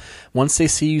people, once they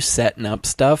see you setting up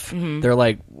stuff, they're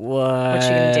like, "What? What you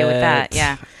gonna do with that?"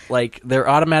 Yeah, like they're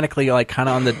automatically like kind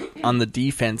of on the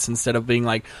defense instead of being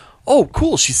like, "Oh,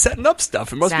 cool! She's setting up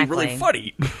stuff. It must be really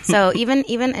funny." So even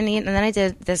and then I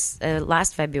did this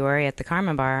last February at the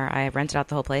Carmen Bar. I rented out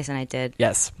the whole place and I did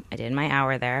my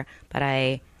hour there, but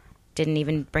I didn't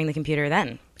even bring the computer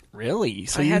then. Really?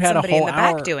 So I you had had somebody a whole in the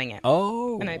hour back doing it.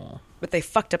 Oh, but they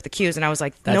fucked up the cues, and I was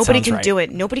like, That "Nobody sounds can right. do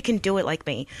it. Nobody can do it like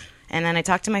me." And then I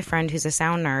talked to my friend who's a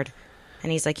sound nerd,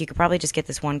 and he's like, "You could probably just get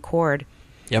this one cord."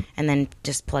 Yep. And then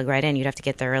just plug right in. You'd have to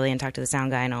get there early and talk to the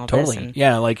sound guy and all Totally. this. And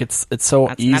Yeah, like it's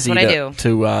so easy that's what I do.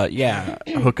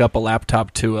 to hook up a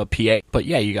laptop to a PA. But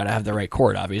yeah, you got to have the right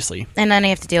cord, obviously. And then I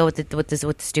have to deal with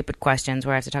the stupid questions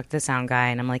where I have to talk to the sound guy,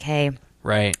 and I'm like, hey,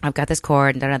 right, I've got this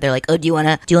cord, and they're like, oh, do you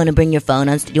wanna bring your phone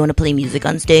on? Do you wanna play music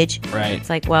on stage? Right. It's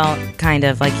like, well, kind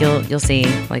of. Like you'll see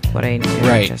like what I do.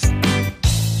 Right. Just...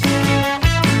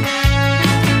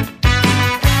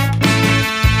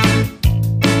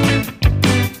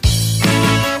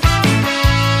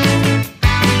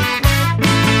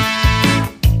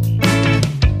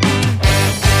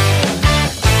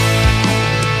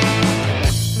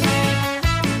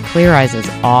 Clear Eyes is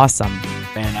awesome.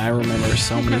 And I remember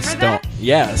so many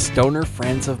stoner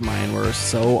friends of mine were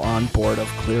so on board of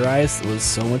Clear Eyes. It was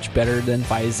so much better than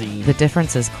Visine. The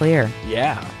difference is clear.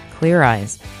 Yeah. Clear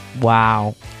Eyes.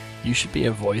 Wow. You should be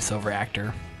a voiceover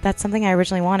actor. That's something I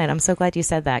originally wanted. I'm so glad you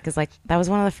said that, because like that was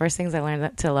one of the first things I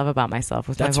learned to love about myself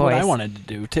was That's my voice. what I wanted to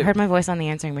do too. I heard my voice on the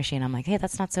answering machine. I'm like, hey,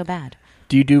 that's not so bad.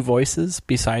 Do you do voices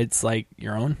besides like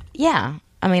your own? Yeah,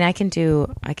 I mean, I can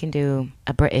do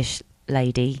a British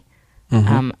lady,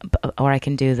 Mm-hmm. or I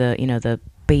can do the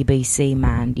BBC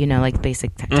man, like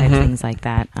basic type things like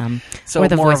that. So or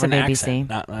the more voice of an BBC, accent,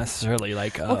 not necessarily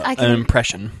like I an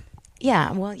impression.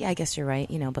 Yeah, well, yeah, I guess you're right,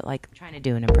 but like trying to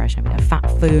do an impression. Fat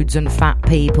foods and fat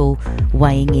people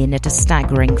weighing in at a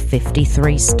staggering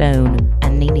 53 stone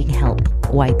and needing help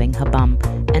wiping her bum.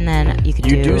 And then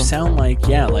you do sound like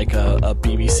a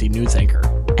BBC news anchor.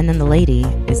 And then the lady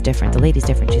is different. The lady's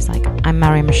different. She's like, I'm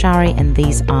Mariam Mashari, and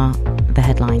these are the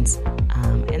headlines.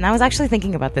 And I was actually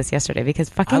thinking about this yesterday because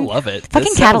I love it.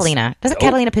 Fucking Catalina. Doesn't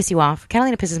Catalina piss you off?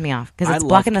 Catalina pisses me off because it's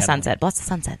blocking the sunset. Blocks the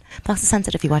sunset. Blocks the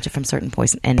sunset if you watch it from certain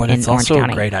points in But it's Orange also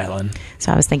County. a great island.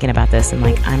 So I was thinking about this and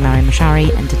like, I'm Mariam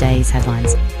Mashari, and today's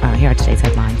headlines. Here are today's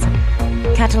headlines.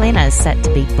 Catalina is set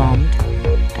to be bombed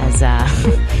as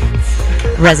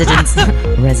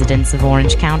residents of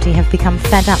Orange County have become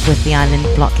fed up with the island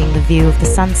blocking the view of the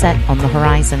sunset on the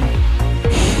horizon.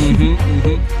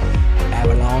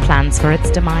 Avalon. Plans for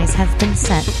its demise have been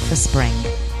set for spring.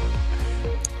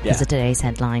 Yeah. Those are today's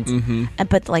headlines.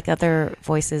 But like other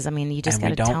voices, I mean, you just got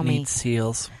to tell me.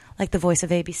 Seals. Like the voice of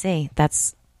ABC.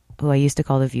 That's who I used to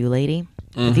call the View Lady.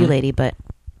 The View Lady, but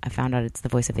I found out it's the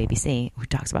voice of ABC who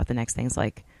talks about the next things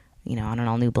like, on an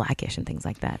all-new Blackish and things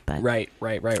like that. But Right.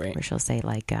 Where she'll say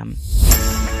like,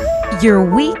 your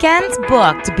weekend's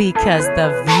booked because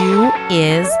the View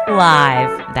is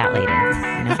live. That lady,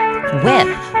 with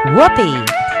Whoopi,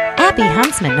 Abby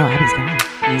Huntsman. No, Abby's gone.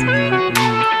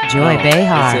 Joy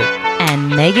Behar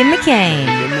and Meghan McCain.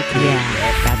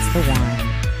 Yeah, that's the one.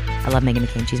 I love Meghan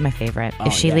McCain. She's my favorite.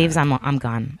 If she leaves, I'm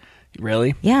gone.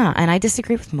 Really? Yeah, and I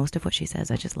disagree with most of what she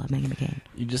says. I just love Meghan McCain.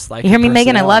 You just like. You hear me,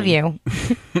 Megan? I love you.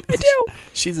 I do.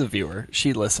 She's a viewer.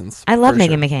 She listens. I love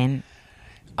Meghan McCain.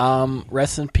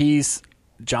 Rest in peace,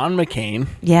 John McCain.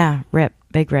 Yeah, rip,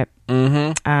 big rip.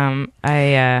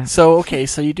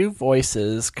 So you do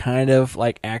voices, kind of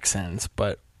like accents,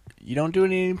 but you don't do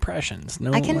any impressions.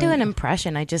 No, I can do an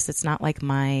impression. It's not like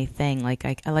my thing. Like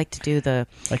I like to do the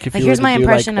if here's my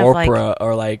impression of Oprah of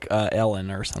or like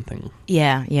Ellen or something.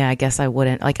 Yeah. I guess I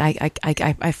wouldn't. Like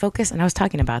I focus, and I was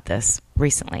talking about this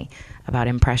recently about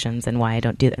impressions and why I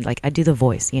don't do that. Like I do the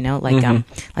voice,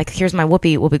 like here's my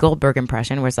Whoopi Goldberg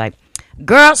impression where it's like,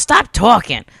 girl, stop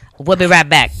talking. We'll be right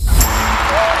back.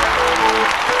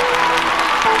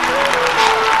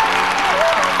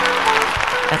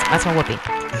 That's my Whoopi.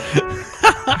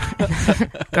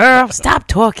 Girl, stop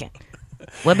talking.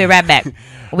 We'll be right back.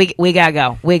 We gotta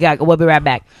go. We'll be right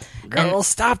back. Girl,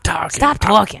 stop talking. Stop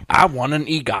talking. I want an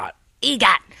EGOT.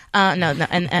 I'm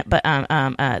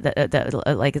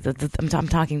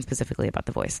talking specifically about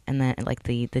the voice, and then like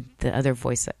the other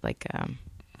voice, like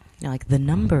like the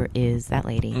number is that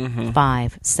lady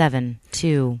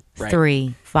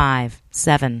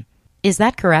 572-357. Is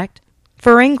that correct?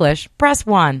 For English, press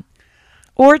 1.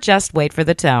 Or just wait for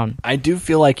the tone. I do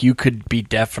feel like you could be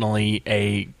definitely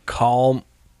a call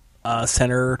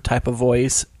center type of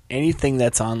voice. Anything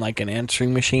that's on like an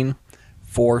answering machine,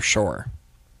 for sure.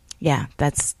 Yeah,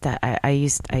 that's that. I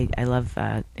love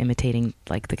imitating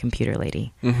like the computer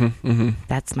lady.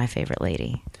 That's my favorite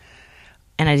lady.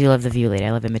 And I do love the View Lady.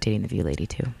 I love imitating the View Lady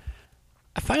too.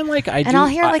 I find like and I'll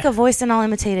hear like a voice and I'll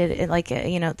imitate it. Like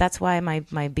that's why my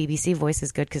BBC voice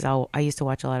is good, because I used to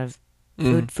watch a lot of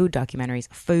food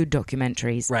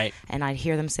documentaries, right? And I'd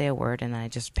hear them say a word and then I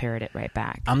just parrot it right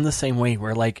back. I'm the same way,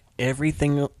 where like every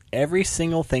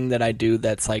single thing that I do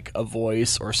that's like a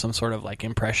voice or some sort of like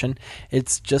impression,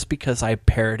 it's just because I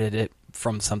parroted it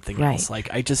from something Right. else.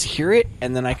 Like I just hear it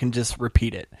and then I can just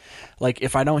repeat it. Like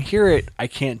if I don't hear it, I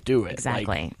can't do it.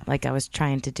 Exactly. Like I was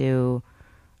trying to do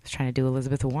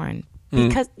Elizabeth Warren Mm.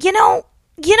 because you know,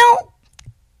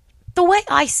 the way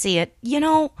I see it,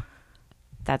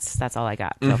 that's all I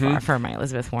got so far for my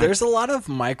Elizabeth Warren. There's a lot of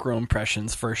micro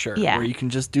impressions for sure. Yeah. Where you can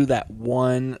just do that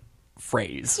one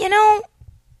phrase.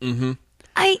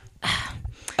 I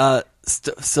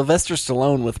Sylvester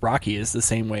Stallone with Rocky is the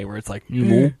same way, where it's like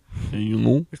you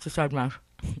know, it's a side mouth.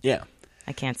 Yeah,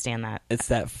 I can't stand that. it's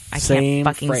that I same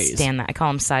can't fucking phrase. stand that. I call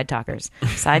them side talkers.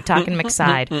 Side talking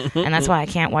McSide. And that's why I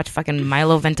can't watch fucking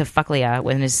Milo Ventifuglia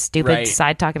with his stupid Right.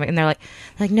 side talking. And they're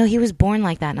like, no, he was born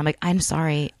like that. And I'm like, I'm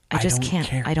sorry. I just don't can't.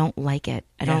 care. I don't like it.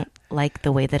 I Yeah. don't like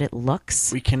the way that it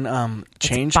looks. We can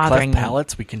change bothering cleft me.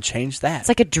 palates. We can change that. It's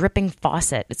like a dripping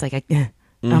faucet. It's like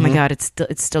oh my god, it's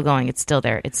still going. It's still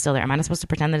there. It's still there. Am I not supposed to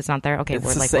pretend that it's not there? Okay, It's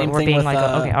we're the like same we're thing being with, like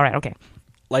okay, all right, okay.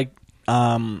 like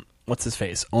what's his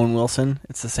face? Owen Wilson.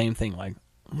 It's the same thing. Like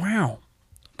wow,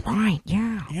 Right,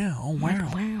 yeah. yeah, oh wow.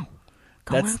 Wow.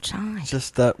 Go That's outside.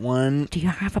 just that one. Do you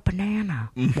have a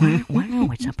banana? Mm-hmm. Wow,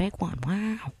 it's a big one.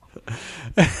 Wow.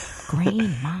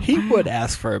 Green, Mom. He wow. would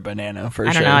ask for a banana for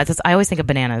I sure. don't know. It's just, I always think of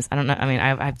bananas. I don't know. I mean,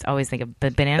 I always think of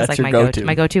bananas That's like your my go-to.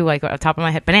 My go-to, like on top of my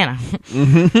head, banana.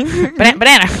 Mm-hmm.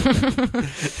 Banana.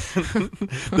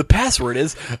 The password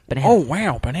is Banana. oh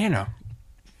wow, banana.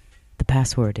 The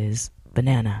password is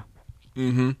banana.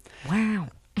 Mm-hmm. Wow.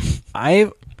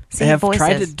 I Same have voices.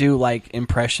 tried to do like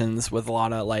impressions with a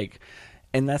lot of like,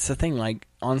 and that's the thing. Like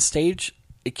on stage,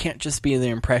 it can't just be the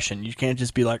impression. You can't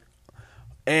just be like,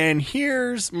 and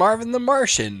here's Marvin the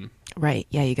Martian. Right.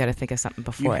 Yeah, you got to think of something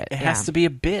before it. It has to be a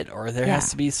bit, or there Yeah.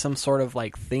 has to be some sort of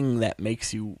like thing that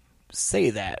makes you say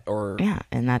that, or Yeah,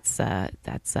 and that's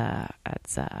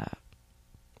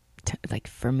like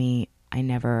for me, I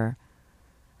never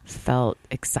felt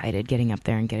excited getting up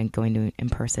there and going to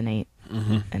impersonate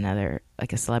another,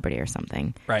 like a celebrity or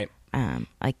something. right.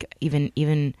 Like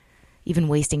even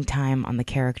wasting time on the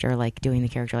character, like doing the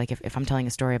character, like if I'm telling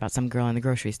a story about some girl in the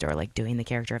grocery store, like doing the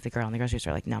character of the girl in the grocery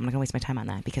store, like no, I'm not gonna waste my time on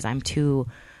that because I'm too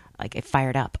like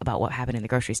fired up about what happened in the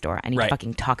grocery store. I need to Right.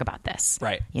 fucking talk about this.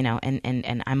 Right. You know,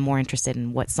 and I'm more interested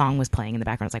in what song was playing in the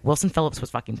background. It's like Wilson Phillips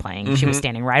was fucking playing. She was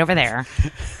standing right over there.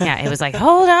 Yeah, it was like,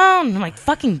 hold on. I'm like,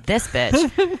 fucking this bitch.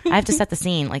 I have to set the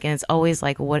scene. Like, and it's always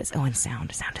like, what is, and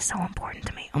sound. Sound is so important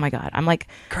to me. Oh my God. I'm like,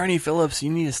 Carney Phillips, you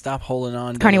need to stop holding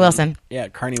on. Carney Wilson. Yeah,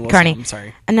 Carney Wilson. Carney. I'm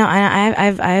sorry. No,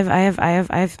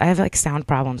 I have like sound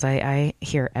problems. I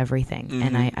hear everything,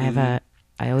 and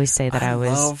I always say that I was.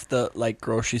 love the like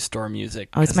grocery store music.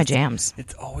 Oh, it's 'cause my jams.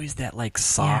 It's always that like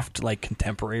soft, like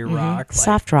contemporary rock, like,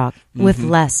 Soft rock with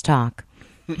less talk.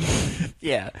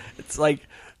 yeah, it's like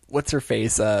what's her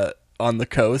face on the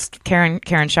coast. Karen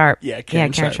Sharp. Yeah,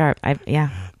 Karen Sharp.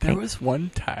 There was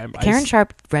one time Karen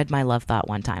Sharp read my love thought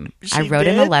one time. I She wrote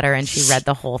in a did? letter and she read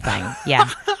the whole thing. Yeah.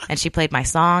 And she played my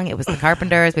song. It was The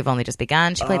Carpenters. We've only just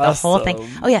begun. She played the whole thing.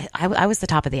 Awesome. Oh yeah. I was the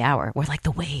top of the hour where like the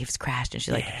waves crashed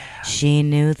and she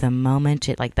knew the moment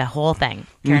like the whole thing.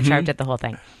 Karen Sharp did the whole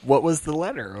thing. What was the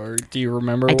letter, or do you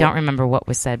remember? I don't remember what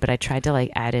was said, but I tried to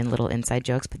like add in little inside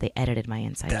jokes, but they edited my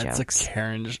inside That's jokes. a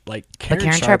Karen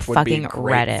Karen Sharp would be fucking a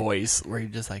great read it. voice where you're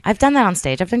just like I've done that on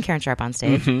stage. I've done Karen Sharp on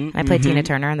stage. And I played Tina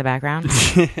Turner in the background.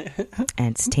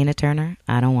 And it's Tina Turner,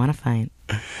 I Don't Want to Fight,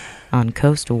 on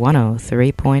Coast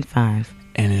 103.5.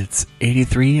 And it's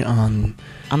 83 on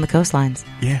the coastlines.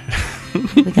 Yeah.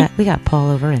 we got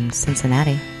Paul over in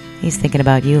Cincinnati. He's thinking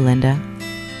about you, Linda.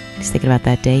 He's thinking about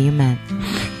that day you met.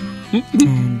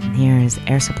 And here is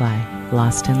Air Supply,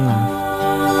 Lost in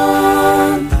Love.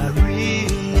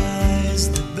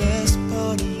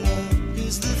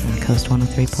 On Coast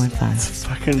 103.5. It's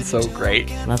fucking so great.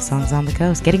 Love songs on the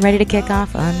coast. Getting ready to kick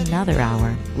off another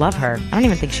hour. Love her. I don't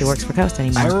even think she works for Coast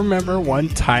anymore. I remember one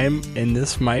time, and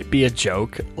this might be a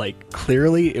joke, like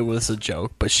clearly it was a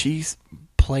joke, but she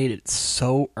played it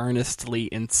so earnestly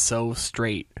and so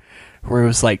straight, where it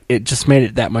was like, it just made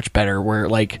it that much better, where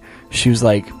like, she was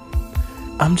like,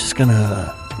 I'm just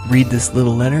gonna read this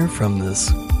little letter from this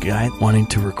guy wanting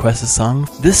to request a song.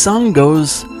 This song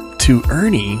goes to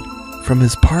Ernie from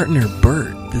his partner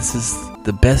Bert. This is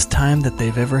the best time that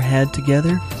they've ever had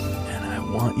together, and I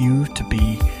want you to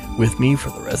be with me for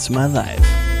the rest of my life.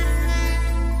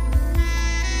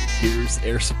 Here's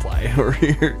Air Supply, or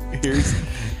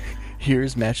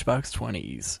here's Matchbox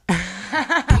 20's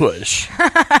Push.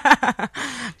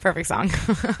 Perfect song.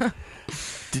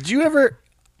 Did you ever,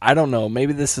 I don't know,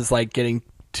 maybe this is like getting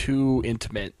too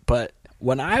intimate, but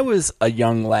when I was a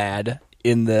young lad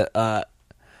in the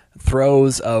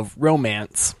throes of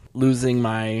romance, losing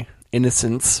my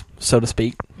innocence, so to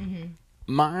speak,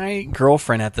 My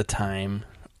girlfriend at the time,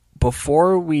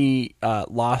 before we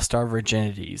lost our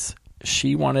virginities,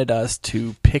 she wanted us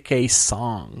to pick a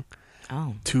song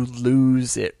to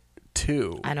lose it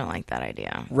to. I don't like that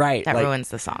idea. Right. That like, ruins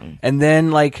the song. And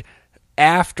then, like,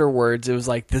 afterwards, it was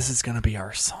like, this is going to be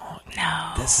our song.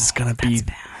 No. This is going to be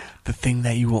the thing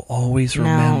that you will always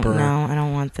remember. No, I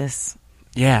don't want this.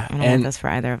 Yeah. I don't want this for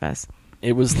either of us.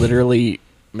 It was literally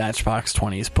Matchbox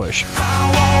 20's Push.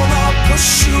 I wanna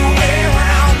push you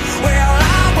around. Well,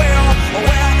 I will.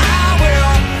 Well, I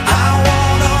will. I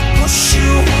wanna push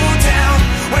you down.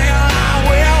 Well, I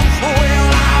will. Well,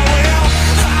 I will.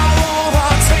 I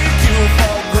wanna take you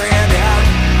for granted.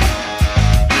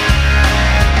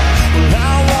 Well,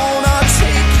 I wanna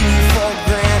take you for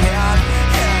granted.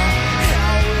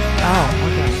 Oh,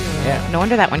 okay. Yeah. No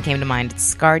wonder that one came to mind. It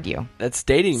scarred you. That's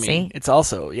dating me. See? It's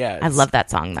also, yeah. I love that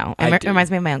song, though. It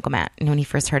reminds me of my Uncle Matt. And when he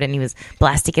first heard it, and he was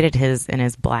blasting it in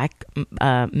his black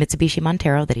Mitsubishi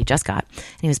Montero that he just got.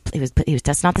 And he was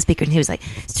testing out the speaker, and he was like,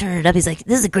 he's turning it up. He's like,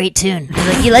 this is a great tune. He's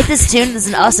like, you like this tune? This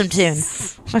is an awesome tune.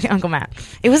 Fucking Uncle Matt.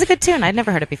 It was a good tune. I'd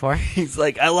never heard it before. He's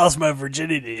like, I lost my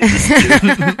virginity.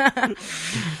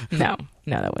 No,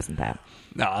 that wasn't that.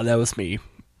 No, that was me.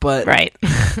 But right.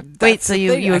 Wait, so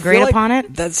you agreed upon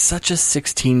it? That's such a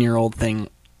 16-year-old thing.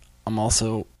 I'm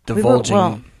also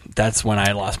divulging. That's when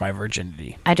I lost my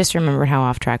virginity. I just remembered how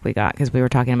off track we got because we were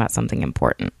talking about something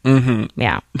important. Mm-hmm.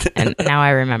 Yeah, and now I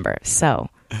remember.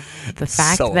 So the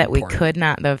fact that we could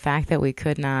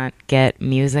not get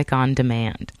music on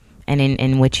demand, and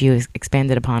in which you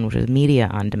expanded upon, which was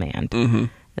media on demand, mm-hmm.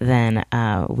 then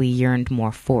we yearned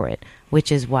more for it.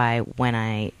 Which is why when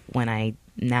I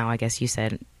now I guess you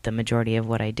said the majority of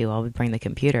what I do, I'll bring the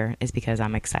computer, is because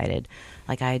I'm excited.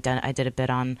 Like I did a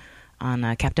bit on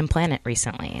Captain Planet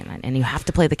recently, and you have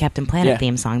to play the Captain Planet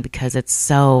theme song because it's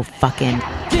so fucking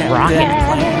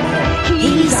rockin'.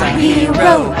 He's a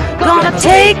hero, gonna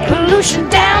take pollution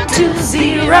down to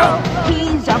zero.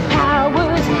 He's our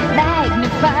powers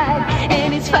magnified,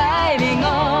 and he's fighting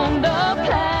on the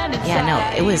planet. Yeah, no,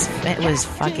 it was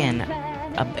fucking,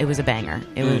 it was a banger.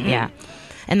 It was yeah.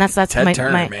 And that's Ted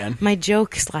Turner, man. My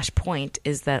joke / point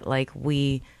is that like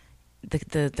the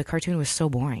cartoon was so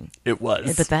boring. It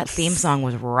was. But that theme song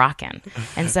was rocking.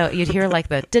 And so you'd hear like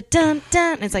the dun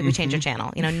dun, and it's like we changed the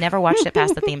channel. Never watched it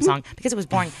past the theme song because it was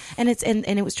boring. And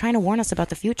it was trying to warn us about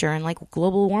the future and like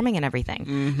global warming and everything.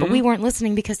 Mm-hmm. But we weren't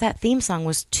listening because that theme song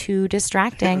was too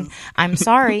distracting. I'm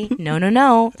sorry.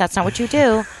 No. That's not what you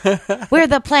do. We're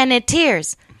the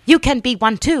Planeteers. You can be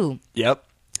one too. Yep.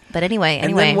 But anyway.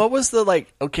 And then what was the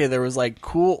there was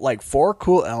 4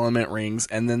 cool element rings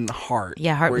and then the heart.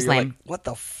 Yeah, heart was lame. Like, what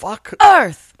the fuck?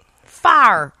 Earth,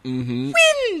 fire, mm-hmm.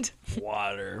 wind,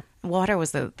 water. Water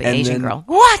was the Asian girl.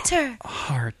 Water.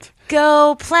 Heart.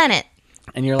 Go planet.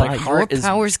 And you're like, heart is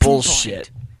bullshit.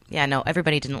 Combined. Yeah, no,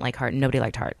 everybody didn't like Heart. Nobody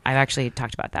liked Heart. I've actually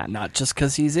talked about that. Not just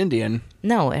because he's Indian.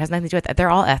 No, it has nothing to do with that.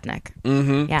 They're all ethnic.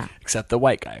 Mm-hmm. Yeah. Except the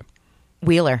white guy.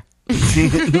 Wheeler.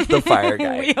 The fire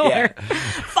guy. Wheeler. Yeah.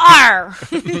 Fire!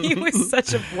 He was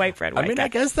such a white bread white guy. I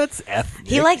guess that's ethnic.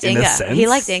 He liked in Inga. a sense. He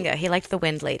liked Inga. He liked the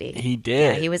wind lady. He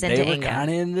did. Yeah, he was into Inga. They were kind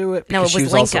of into it. No, it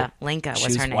was Linka. Linka was her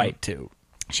name. She was white, too.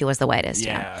 She was the whitest.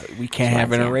 Yeah, we can't have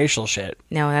interracial shit.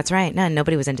 No, that's right. No,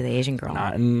 nobody was into the Asian girl.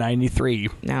 Not in '93.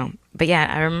 No, but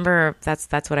yeah, I remember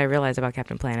that's what I realized about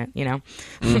Captain Planet.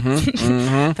 Mm-hmm,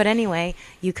 mm-hmm. But anyway,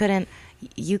 you couldn't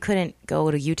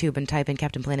go to YouTube and type in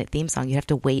Captain Planet theme song. You have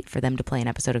to wait for them to play an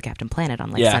episode of Captain Planet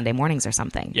on Sunday mornings or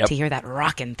something to hear that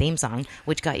rockin' theme song,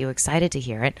 which got you excited to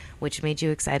hear it, which made you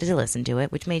excited to listen to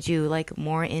it, which made you like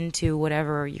more into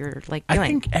whatever you're like doing. I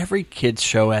think every kids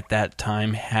show at that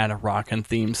time had a rockin'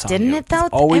 theme song. Didn't it though?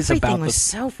 Always everything about was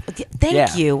so.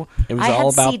 Thank you. It was I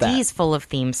all had about CDs that. full of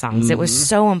theme songs. Mm-hmm. It was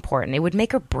so important. It would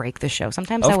make or break the show.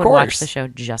 Sometimes Of I would course. watch the show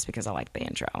just because I liked the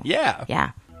intro. Yeah.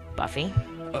 Yeah. Buffy.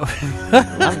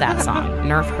 Love that song.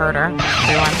 Nerf Herder.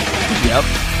 Everyone. Yep.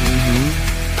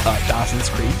 Mm-hmm. Dawson's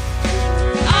Creek.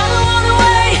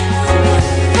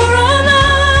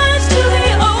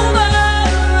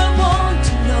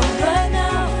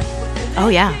 Oh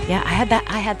yeah.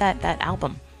 I had that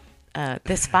album.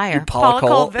 This Fire. Paula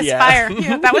Cole. This Yeah. Fire.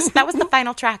 Yeah, that was the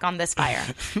final track on This Fire.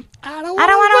 I don't want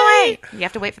to wait. You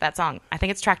have to wait for that song. I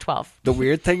think it's track 12. The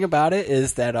weird thing about it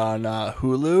is that on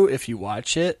Hulu, if you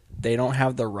watch it, they don't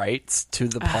have the rights to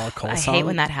the Paula Cole song. I hate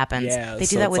when that happens. Yeah, they do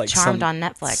so that it's with like Charmed some on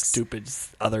Netflix. Stupid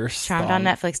other Charmed song. on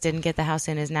Netflix didn't get the How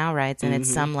Soon Is Now rights, and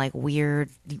it's some like weird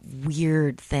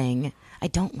thing. I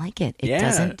don't like it. It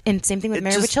doesn't. And same thing with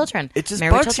Married with Children. It just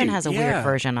Married with bugs Children you. has a weird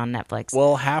version on Netflix.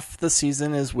 Well, half the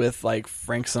season is with like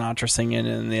Frank Sinatra singing,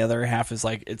 and the other half is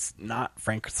like it's not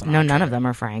Frank Sinatra. No, none of them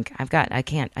are Frank. I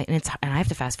have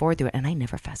to fast forward through it, and I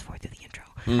never fast forward through the intro.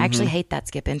 I actually hate that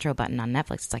skip intro button on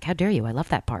Netflix. It's like, how dare you? I love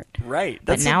that part. Right.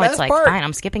 But now it's like, fine,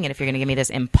 I'm skipping it if you're going to give me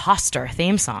this imposter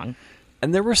theme song.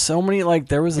 And there were so many, like,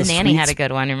 there was The Nanny had a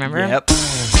good one, remember? Yep.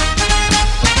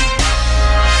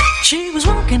 She was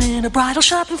working in a bridal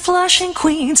shop in Flushing,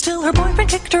 Queens, till her boyfriend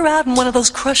kicked her out in one of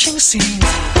those crushing scenes.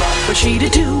 What was she to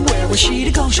do? Where was she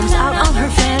to go? She was out on her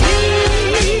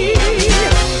fanny.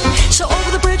 So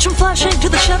over the bridge from Flushing to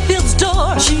the Sheffield's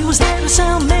door, she was there to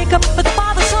sell makeup, but the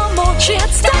father saw more. She had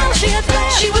style, she had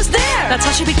flair, she was there. That's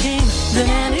how she became the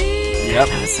nanny. Yep.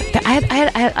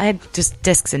 I had just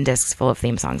discs and discs full of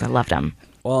theme songs. I loved them.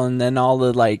 Well, and then all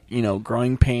the, like, you know,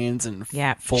 Growing Pains and Full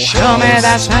House. Show me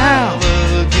that sound.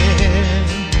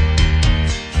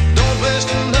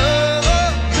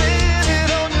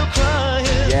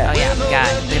 Yeah. Oh, yeah, the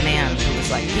guy, the man who was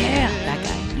like, yeah, that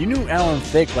guy. You knew Alan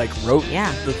Thicke, like, wrote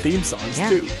the theme songs,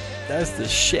 too. That's the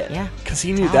shit. Yeah. Because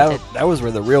he knew Talented. that was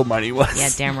where the real money was. Yeah,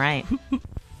 damn right.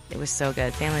 It was so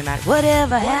good. Family Matters.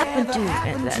 Whatever happened to?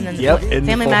 And then and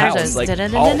Family Full Matters House, was. like,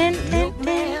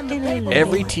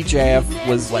 every TJF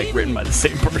was, like, written by the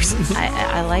same person.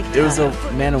 I liked it was a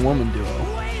man and woman duo.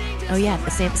 Oh yeah,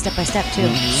 the same Step by Step too.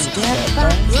 Step by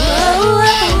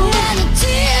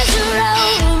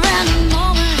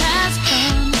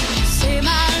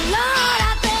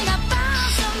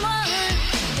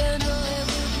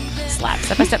Slaps.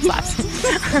 Step by Step slaps.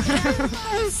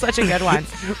 Such a good one.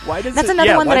 Why does That's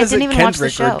another one that I didn't even watch the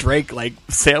show. Or Drake like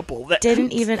sample that?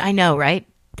 Didn't even. I know, right?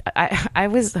 I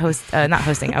was not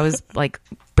hosting. I was like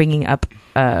bringing up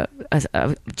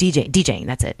DJing.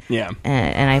 That's it. Yeah.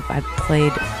 And I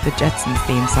played the Jetsons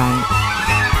theme song.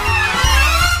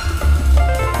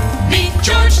 Meet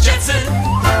George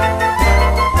Jetson.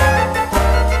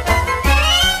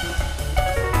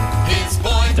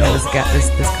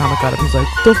 This comic got up. He's like,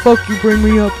 "The fuck you bring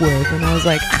me up with?" And I was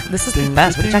like, "This is the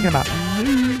best. What are you talking about?"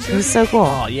 It was so cool.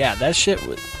 Oh yeah, that shit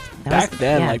was back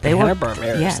then. Like the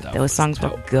Hanna-Barbera stuff. Those songs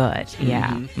were good.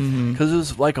 Yeah, because it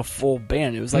was like a full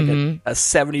band. It was like a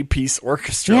 70-piece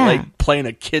orchestra, Yeah. like playing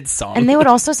a kid's song. and they would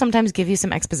also sometimes give you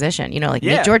some exposition. You know, like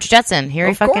meet George Jetson. Here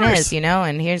he Of fucking course. is. You know,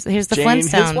 and here's the Jane,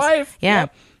 Flintstones. his wife. Yeah.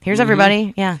 Yep. Here's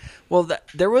everybody. Yeah. Well,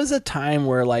 there was a time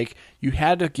where like you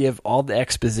had to give all the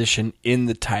exposition in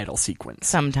the title sequence.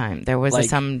 Sometime there was Like-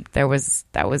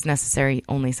 that was necessary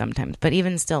only sometimes, but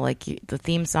even still, like the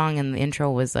theme song and the intro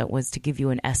was to give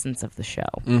you an essence of the show,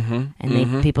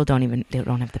 and people don't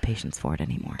have the patience for it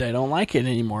anymore. They don't like it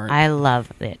anymore. I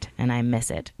love it and I miss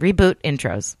it. Reboot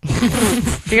intros.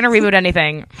 If you're gonna reboot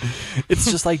anything, It's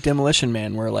just like Demolition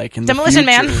Man, where like in Demolition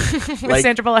the Man future, with like,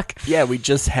 Sandra Bullock. Yeah, we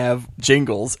just have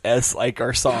jingles as like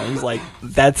our songs. Like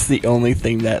that's the only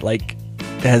thing that like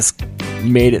has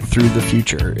made it through the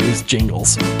future is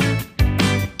jingles.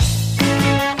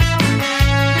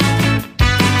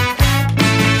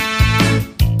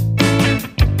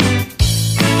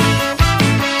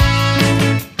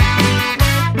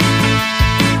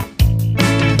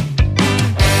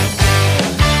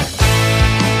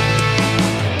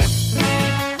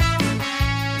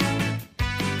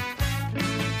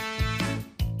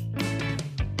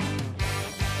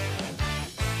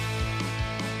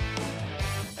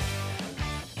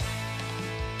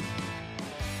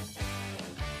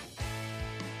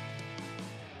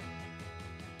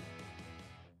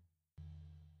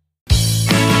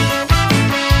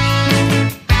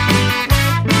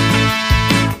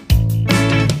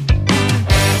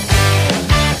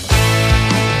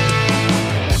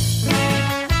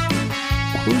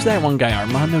 Who's that one guy?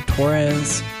 Armando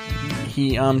Torres.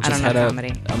 He just don't know had a comedy.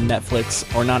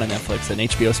 Netflix, or not a Netflix, an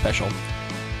HBO special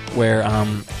where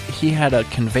he had a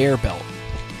conveyor belt,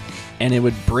 and it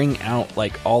would bring out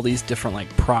like all these different like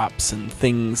props and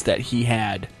things that he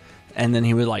had, and then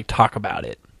he would like talk about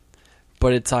it.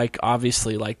 But it's like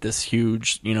obviously like this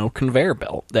huge, you know, conveyor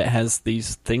belt that has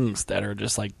these things that are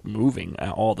just like moving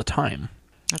all the time.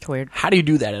 That's weird. How do you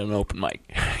do that at an open mic?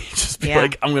 You just be Yeah.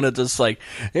 like, I'm gonna just like,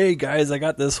 hey guys, I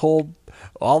got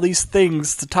all these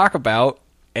things to talk about,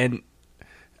 and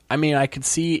I mean, I could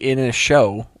see in a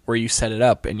show where you set it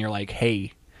up and you're like,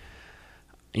 hey,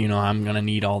 you know, I'm gonna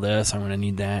need all this, I'm gonna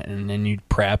need that, and then you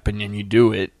prep and then you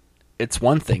do it. It's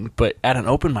one thing, but at an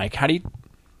open mic, how do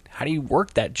you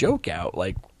work that joke out,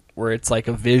 like where it's like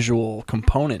a visual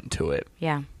component to it?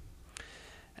 Yeah.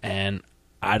 And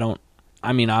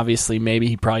I mean, obviously, maybe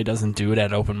he probably doesn't do it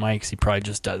at open mics. He probably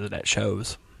just does it at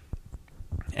shows.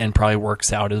 And probably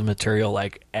works out his material,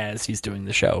 like, as he's doing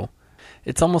the show.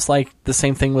 It's almost like the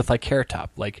same thing with, like, Carrot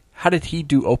Top. Like, how did he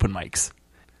do open mics?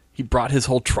 He brought his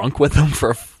whole trunk with him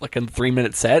for, like, a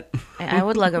 3-minute set? I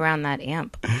would lug around an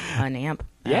amp.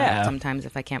 Yeah. Sometimes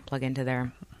if I can't plug into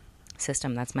their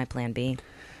system, that's my plan B.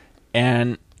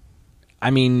 And,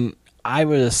 I mean, I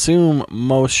would assume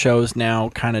most shows now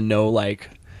kind of know, like,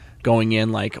 going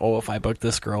in, like, oh, if I book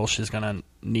this girl, she's going to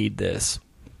need this.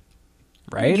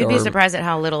 Right? You'd be surprised at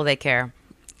how little they care.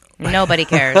 Nobody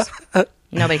cares.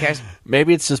 Nobody cares.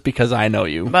 Maybe it's just because I know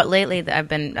you. But lately, I've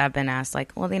been asked,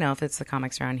 like, well, you know, if it's the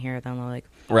comics around here, then they'll, like,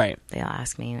 right. They'll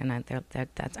ask me, and I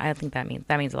think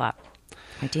that means a lot.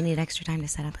 Like, do you need extra time to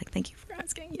set up? Like, thank you for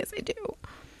asking. Yes, I do.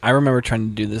 I remember trying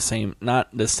to do the same, not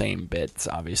the same bits,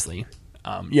 obviously.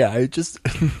 I just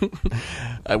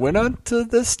I went onto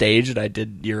the stage and I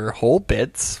did your whole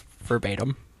bits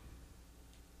verbatim.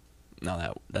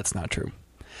 No, that's not true.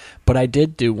 But I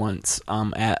did do once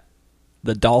at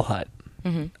the Doll Hut,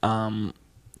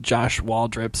 Josh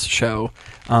Waldrop's show.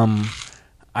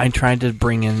 I tried to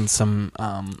bring in some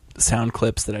sound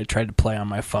clips that I tried to play on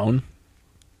my phone,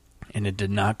 and it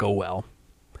did not go well.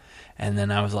 And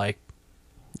then I was like,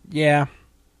 yeah,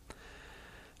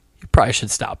 you probably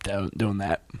should stop doing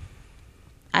that.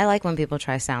 I like when people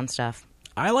try sound stuff.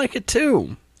 I like it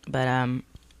too. But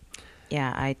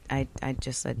yeah, I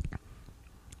just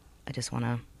want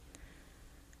to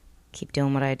keep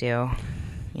doing what I do,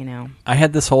 you know. I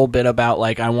had this whole bit about,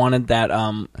 like, I wanted that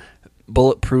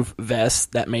bulletproof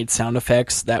vest that made sound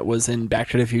effects that was in Back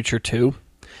to the Future 2.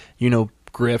 You know,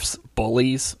 Griff's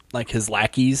bullies, like his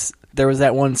lackeys. There was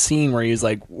that one scene where he was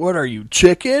like, "What are you,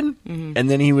 chicken?" Mm-hmm. And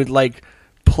then he would, like,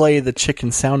 play the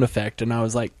chicken sound effect, and I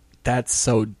was like, that's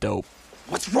so dope.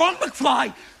 What's wrong,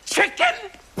 McFly? Chicken?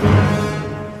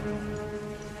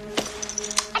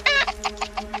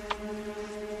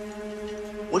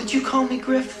 What did you call me,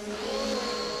 Griff?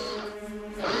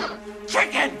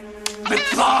 Chicken!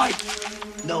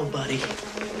 McFly! Nobody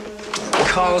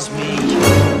calls me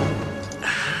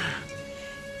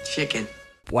chicken.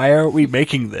 Why aren't we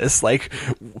making this? Like,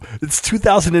 it's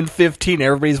 2015.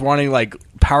 Everybody's wanting, like,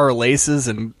 power laces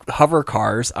and hover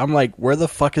cars. I'm like, where the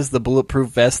fuck is the bulletproof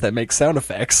vest that makes sound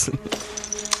effects?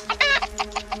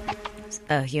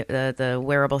 The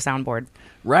wearable soundboard.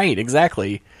 Right,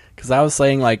 exactly. Because I was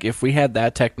saying, like, if we had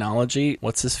that technology,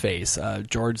 what's his face?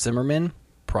 George Zimmerman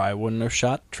probably wouldn't have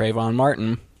shot Trayvon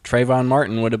Martin. Trayvon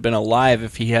Martin would have been alive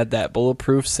if he had that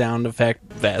bulletproof sound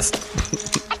effect vest.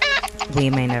 We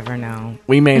may never know.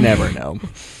 We may never know.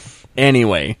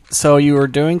 Anyway, so you were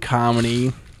doing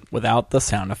comedy without the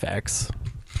sound effects.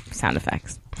 Sound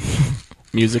effects.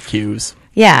 Music cues.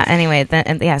 Yeah, anyway,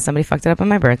 somebody fucked it up on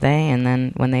my birthday, and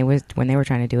then when they were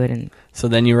trying to do it, and so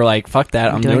then you were like, fuck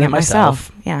that, I'm doing it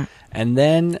myself. Yeah. And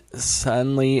then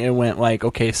suddenly it went like,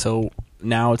 okay, so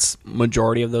now it's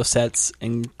majority of those sets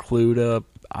include a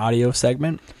audio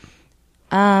segment?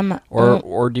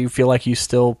 Or do you feel like you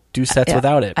still do sets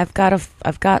without it? I've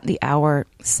got the hour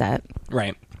set.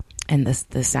 Right. And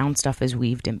the sound stuff is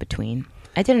weaved in between.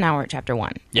 I did an hour at chapter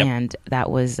 1. Yep. And that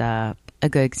was a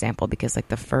good example because, like,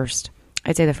 the first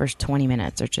 20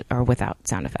 minutes are without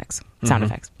sound effects. Sound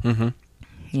effects. Mm-hmm.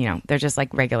 You know, they're just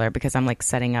like regular because I'm like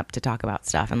setting up to talk about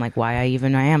stuff and like why I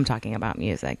am talking about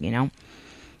music, you know?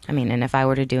 I mean, and if I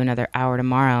were to do another hour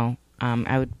tomorrow,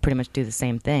 I would pretty much do the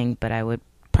same thing, but I would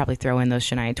probably throw in those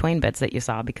Shania Twain bits that you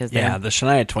saw because the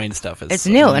Shania Twain stuff is it's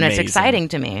new amazing. And it's exciting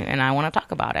to me, and I want to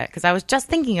talk about it because I was just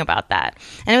thinking about that,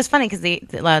 and it was funny because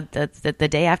the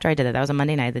day after I did it, that was a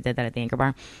Monday night. They did that at the Anchor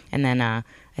Bar, and then I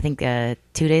think 2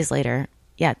 days later.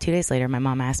 Yeah, 2 days later, my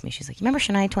mom asked me, she's like, you remember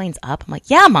Shania Twain's Up? I'm like,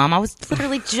 yeah, Mom, I was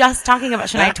literally just talking about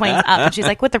Shania Twain's Up. And she's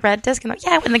like, with the red disc? And I'm like,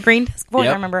 yeah, with the green disc. Boy,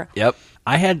 I remember. Yep.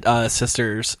 I had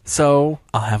sisters, so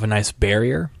I'll have a nice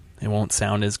barrier. It won't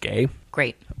sound as gay.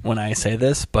 Great. When I say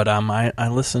this, but I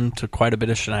listened to quite a bit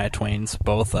of Shania Twain's,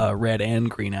 both red and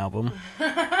green album.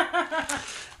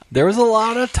 There was a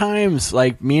lot of times,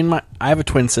 like, I have a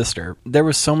twin sister. There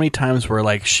was so many times where,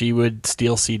 like, she would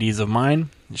steal CDs of mine,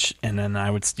 and then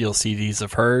I would steal CDs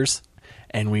of hers,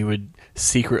 and we would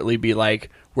secretly be like,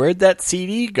 where'd that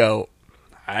CD go?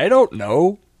 I don't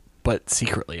know. But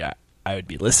secretly, I would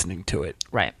be listening to it.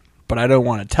 Right. But I don't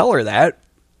want to tell her that.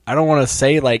 I don't want to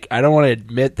say, like, I don't want to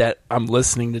admit that I'm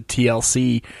listening to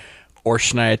TLC or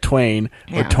Shania Twain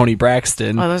or Tony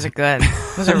Braxton. Oh, those are good.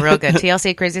 Those are real good.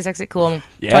 TLC, Crazy, Sexy, Cool.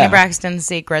 Yeah. Tony Braxton,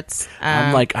 Secrets.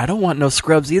 I'm like, I don't want no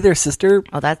scrubs either, sister.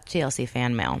 Oh, that's TLC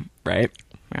fan mail. Right?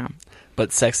 Yeah.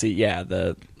 But Sexy, yeah,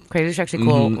 Crazy Sexy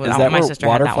Cool. Is that my where sister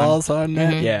had that one. Waterfalls on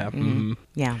that? Mhm, Yeah. mhm.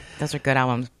 Yeah, those are good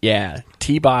albums. Yeah.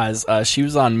 T-Boz, she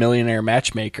was on Millionaire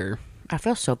Matchmaker. I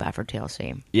feel so bad for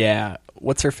TLC. Yeah.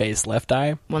 What's her face? Left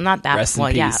Eye? Well, not that. Rest in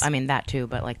Well, yeah, peace. I mean that too,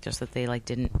 but like just that they like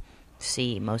didn't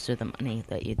see most of the money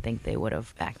that you'd think they would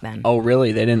have back then. Oh,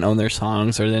 really? They didn't own their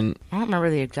songs, or didn't? I don't remember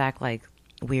the exact like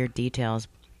weird details,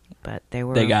 but they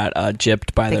were. They got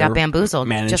gypped by They their got bamboozled,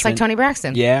 management. just like Toni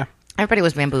Braxton. Yeah. Everybody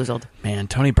was bamboozled. Man,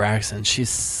 Toni Braxton, she's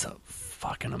so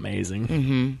fucking amazing.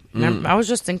 Mm-hmm. I was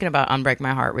just thinking about Unbreak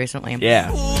My Heart recently. Yeah.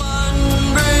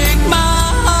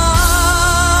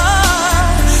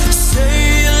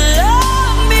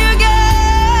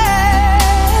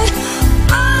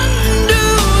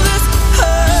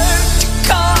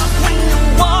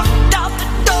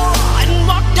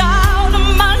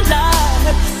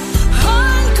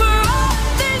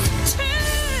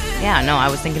 Yeah, no, I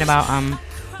was thinking about And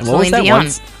what was Celine that Dion.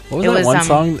 one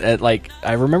song that, like,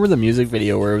 I remember the music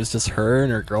video where it was just her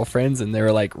and her girlfriends and they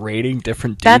were like rating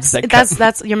different dudes.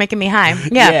 That's You're Making Me High.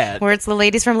 Yeah, Yeah. where it's the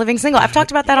ladies from Living Single. I've talked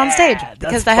about that on stage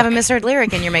because I have a misheard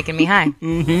lyric in You're Making Me High.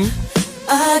 Mm-hmm.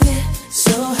 I get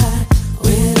so high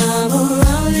when I'm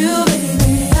around you,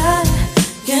 baby. I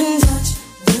can touch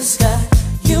the sky.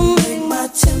 You make my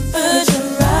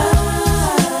temperature rise.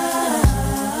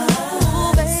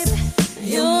 Oh, baby,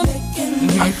 you're making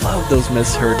me. I love those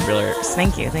misheard lyrics.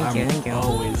 Thank you.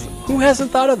 Always. Who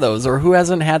hasn't thought of those, or who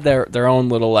hasn't had their own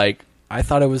little like? I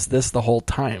thought it was this the whole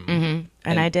time,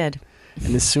 And I did.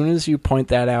 And as soon as you point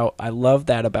that out, I love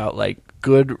that about like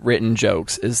good written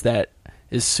jokes. Is that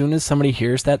as soon as somebody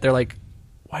hears that, they're like,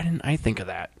 "Why didn't I think of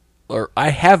that?" Or I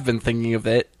have been thinking of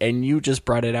it, and you just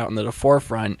brought it out into the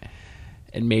forefront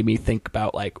and made me think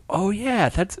about like, "Oh yeah,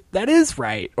 that is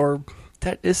right," or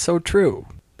 "That is so true."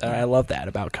 I love that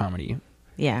about comedy.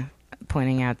 Yeah,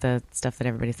 pointing out the stuff that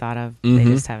everybody thought of. Mhm. They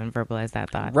just haven't verbalized that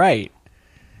thought. Right.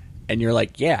 And you're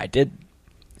like, yeah, I did.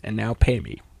 And now pay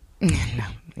me.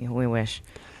 No, we wish.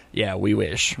 Yeah, we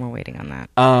wish. We're waiting on that.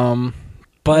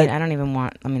 But I mean, I don't even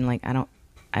want. I mean, like, I don't.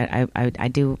 I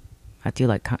do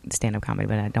like stand-up comedy,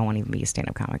 but I don't want to even be a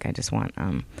stand-up comic. I just want.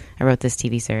 I wrote this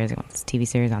TV series. I want this TV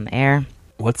series on the air.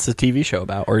 What's the TV show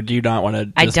about? Or do you not want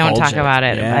to? I don't talk about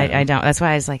it. Yeah. I don't. That's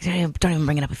why I was like, don't even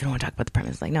bring it up if you don't want to talk about the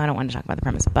premise. Like, no, I don't want to talk about the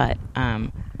premise. But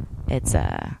it's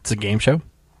a. It's a game show.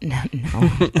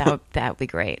 No, that would be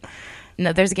great.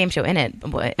 No, there's a game show in it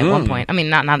at one point. I mean,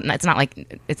 not. It's not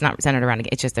like it's not centered around.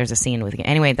 It's just there's a scene with.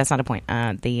 Anyway, that's not the point.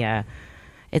 That's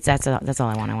all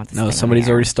I want. I want this. No, thing somebody's on the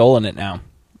air. already stolen it now.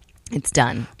 It's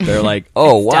done. They're like,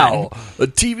 oh It's wow, done. a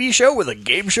TV show with a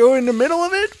game show in the middle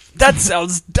of it. That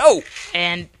sounds dope.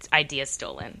 And idea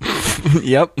stolen.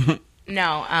 Yep.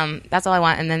 No, that's all I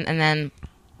want. And then,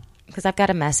 because I've got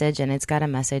a message, and it's got a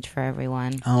message for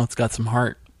everyone. Oh, it's got some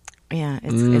heart. Yeah,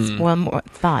 it's one more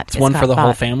thought. It's one got for the whole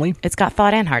thought. family? It's got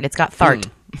thought and heart. It's got thart.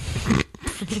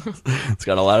 It's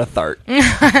got a lot of thart. There's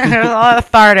a lot of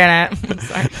thart in it.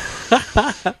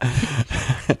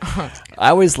 I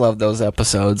always love those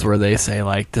episodes where they say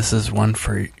like, "This is one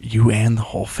for you and the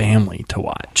whole family to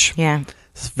watch." Yeah,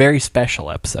 it's a very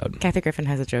special episode. Kathy Griffin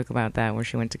has a joke about that where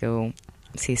she went to go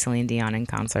see Celine Dion in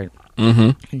concert,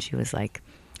 and she was like,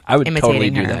 I would totally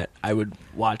imitating do her. that. I would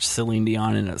watch Celine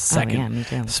Dion in a second. yeah, me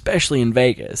too. Especially in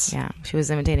Vegas. Yeah, she was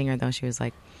imitating her though. She was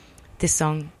like, "This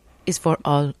song is for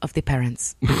all of the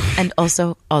parents and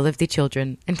also all of the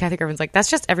children." And Kathy Griffin's like, "That's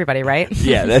just everybody, right?"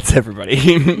 Yeah, that's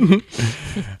everybody.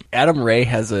 Adam Ray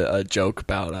has a joke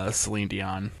about Celine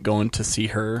Dion going to see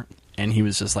her, and he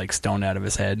was just like stoned out of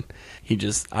his head.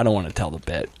 I don't want to tell the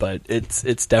bit, but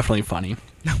it's definitely funny.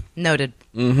 Noted.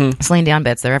 Mm-hmm. Celine Dion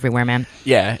bits, they're everywhere, man.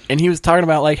 Yeah, and he was talking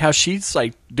about like how she's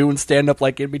like doing stand up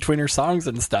like in between her songs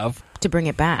and stuff. To bring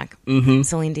it back,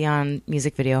 Celine Dion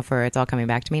music video for "It's All Coming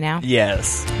Back to Me Now."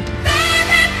 Yes.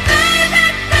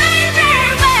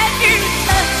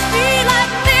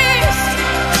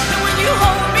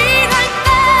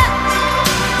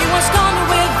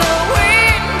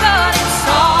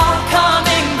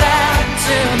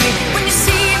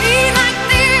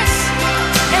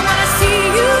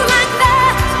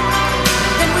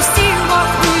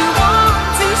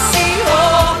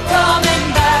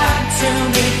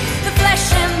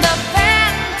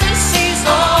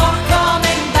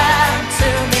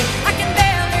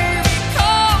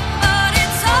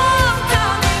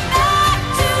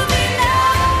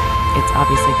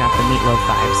 Obviously got the Meatloaf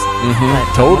vibes. But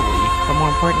totally. But more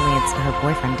importantly, it's her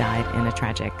boyfriend died in a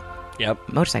tragic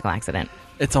motorcycle accident.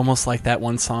 It's almost like that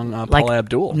one song, Like, Paula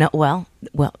Abdul. No, no,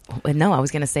 I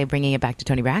was going to say bringing it back to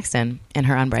Toni Braxton and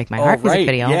her "Unbreak My Heart" right. music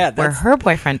video, Yeah, where her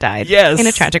boyfriend died Yes. in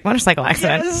a tragic motorcycle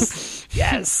accident. Yes.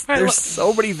 Yes. There's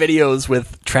so many videos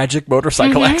with tragic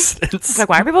motorcycle accidents. It's like,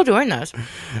 why are people doing this?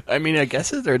 I mean, I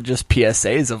guess they're just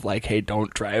PSAs of like, hey,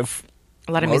 don't drive.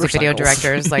 A lot of music video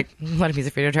directors,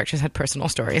 had personal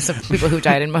stories of people who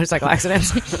died in motorcycle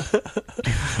accidents.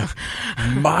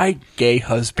 My gay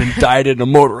husband died in a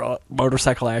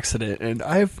motorcycle accident, and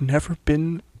I've never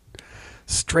been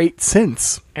straight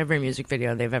since. Every music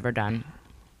video they've ever done.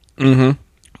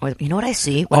 Mm-hmm. You know what I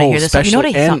see when I hear this? You know what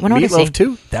I see? Meatloaf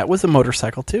too. That was a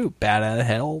motorcycle too. Bad Out of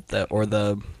Hell.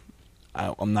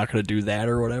 I'm not going to do that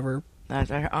or whatever.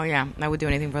 Oh yeah, I would do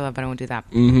anything for love, but I won't do that.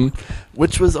 Mm-hmm.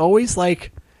 Which was always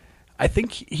like, I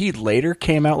think he later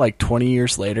came out like 20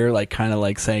 years later, like kind of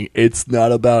like saying it's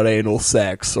not about anal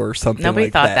sex or something. Nobody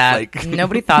like thought that. Like,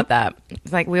 Nobody thought that.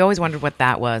 It's like we always wondered what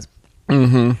that was.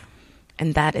 Mm-hmm.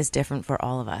 And that is different for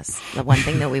all of us. The one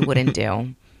thing that we wouldn't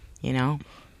do, you know,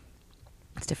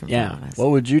 it's different for all of us.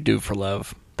 What would you do for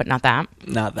love? But not that.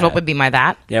 Not that. What would be my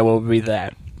that? Yeah, what would be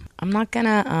that? I'm not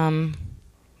gonna.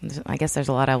 I guess there's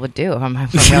a lot I would do if I'm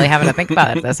really having to think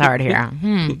about it this hard here.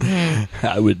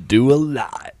 I would do a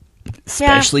lot,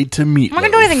 especially to meet. I'm not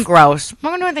gonna do anything gross.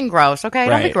 Okay,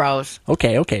 don't be gross.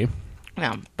 Okay.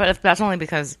 No, but if that's only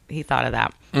because he thought of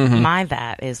that. Mm-hmm. My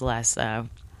that is less. I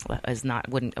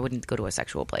wouldn't go to a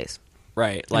sexual place.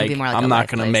 Right, It would be more like I'm a not life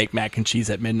going to place. make mac and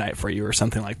cheese at midnight for you or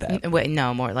something like that. Wait,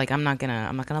 no, more like I'm not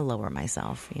gonna lower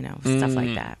myself. You know, stuff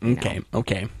like that. you know.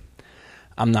 Okay.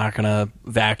 I'm not going to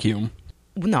vacuum.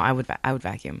 No, I would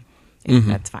vacuum. Mm-hmm.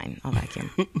 That's fine. I'll vacuum.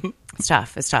 It's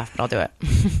tough, but I'll do it.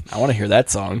 I want to hear that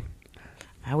song.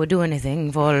 I would do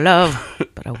anything for love,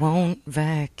 but I won't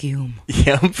vacuum.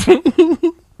 Yep.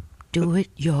 Do it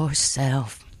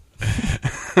yourself.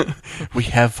 We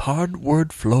have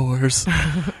hardwood floors.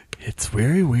 It's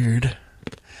very weird.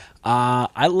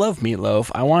 I love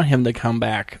Meatloaf. I want him to come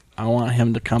back.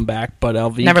 But I'll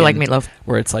vegan. Never liked Meatloaf.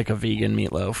 Where it's like a vegan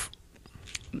meatloaf.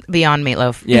 Beyond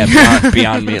Meatloaf. Yeah,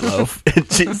 beyond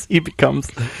Meatloaf. He becomes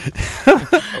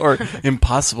or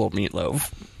Impossible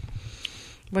Meatloaf.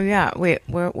 Well, yeah. Wait,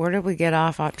 where did we get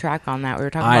off track on that? We were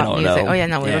talking about music. Know. Oh yeah,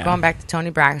 no, we were going back to Toni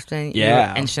Braxton.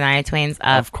 Yeah, and Shania Twain's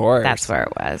Up. Of course, that's where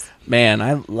it was. Man,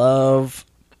 I love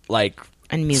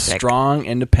and music, strong,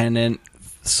 independent,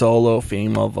 solo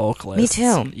female vocalists. Me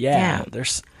too. Yeah.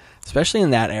 There's especially in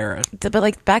that era. But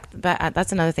like back,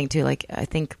 that's another thing too. Like I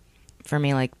think for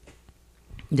me, like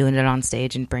doing it on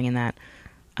stage and bringing that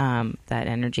that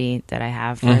energy that I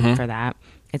have for that.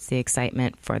 It's the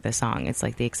excitement for the song. It's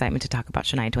like the excitement to talk about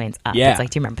Shania Twain's Up. Yeah. It's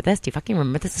like, do you remember this? Do you fucking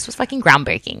remember this? This was fucking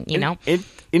groundbreaking, you know?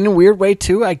 In a weird way,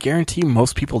 too, I guarantee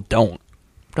most people don't.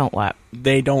 Don't what?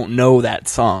 They don't know that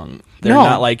song. They're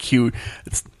not like huge.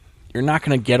 You're not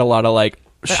going to get a lot of like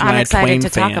but I'm Shania excited Twain to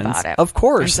fans. talk about it. Of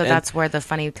course. And so that's where the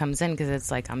funny comes in because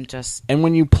it's like I'm just... And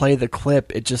when you play the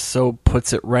clip, it just so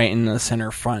puts it right in the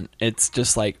center front. It's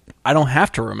just like, I don't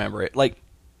have to remember it. Like,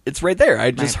 it's right there.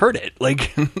 I just heard it.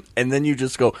 Like, and then you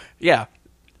just go, yeah.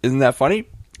 Isn't that funny?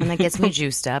 And that gets me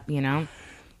juiced up, you know?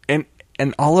 And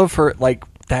all of her, like,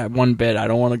 that one bit, I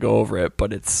don't want to go over it,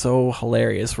 but it's so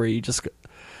hilarious where you just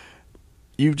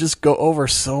go over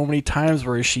so many times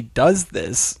where she does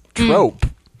this trope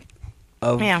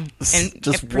of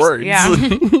just words. Yeah,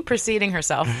 preceding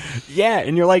herself. Yeah,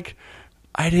 and you're like,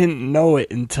 I didn't know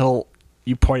it until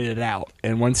you pointed it out.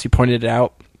 And once you pointed it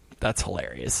out, that's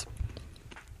hilarious.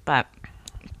 But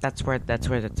that's where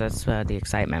the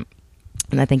excitement.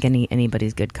 And I think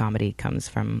anybody's good comedy comes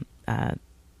from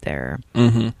their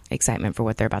excitement for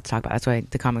what they're about to talk about. That's why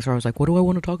the comics are always like, what do I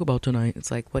want to talk about tonight? It's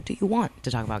like, what do you want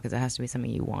to talk about? Because it has to be something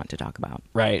you want to talk about.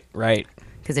 Right.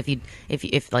 Because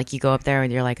if like you go up there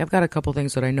and you're like, I've got a couple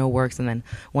things that I know works and then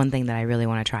one thing that I really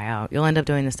want to try out, you'll end up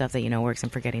doing the stuff that you know works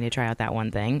and forgetting to try out that one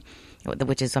thing,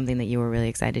 which is something that you were really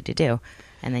excited to do.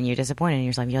 And then you're disappointed in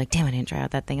yourself. You're like, damn, I didn't try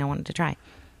out that thing I wanted to try.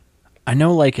 I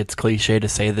know, like, it's cliche to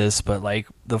say this, but, like,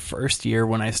 the first year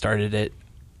when I started it,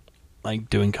 like,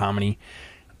 doing comedy,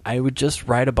 I would just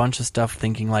write a bunch of stuff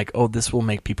thinking, like, oh, this will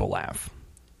make people laugh.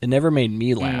 It never made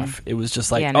me laugh. It was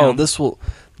just like,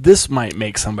 this might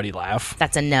make somebody laugh.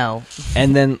 That's a no.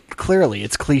 And then, clearly,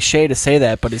 it's cliche to say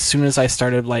that, but as soon as I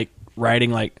started, like,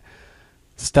 writing, like,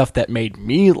 stuff that made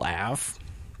me laugh,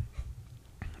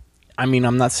 I mean,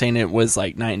 I'm not saying it was,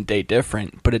 like, night and day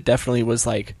different, but it definitely was,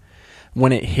 like,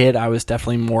 when it hit, I was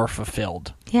definitely more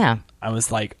fulfilled. Yeah. I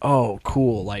was like, oh,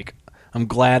 cool. Like, I'm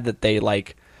glad that they,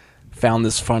 like, found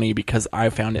this funny because I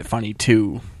found it funny,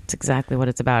 too. It's exactly what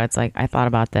it's about. It's like, I thought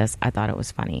about this. I thought it was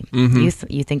funny. Mm-hmm.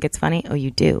 You think it's funny? Oh,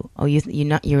 you do. Oh,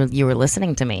 you were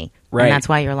listening to me. Right. And that's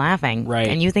why you're laughing. Right.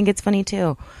 And you think it's funny,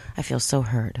 too. I feel so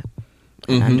heard.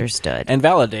 and understood and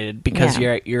validated, because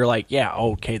Yeah. you're like, yeah,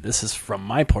 okay, this is from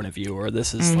my point of view, or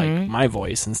this is like my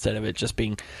voice, instead of it just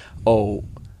being, oh,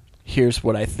 here's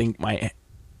what I think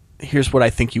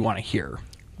you want to hear.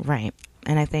 Right.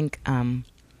 And I think,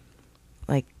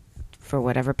 like, for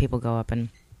whatever people go up and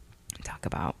talk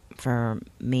about, for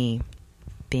me,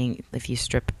 being, if you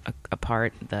strip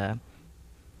apart the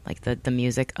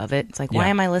music of it, it's like, why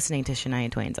am I listening to Shania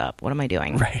Twain's Up? What am I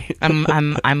doing? Right.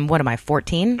 I'm what am I,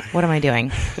 14? What am I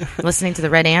doing? Listening to the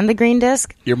red and the green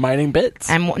disc? You're mining bits.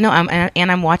 I'm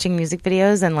watching music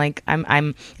videos, and like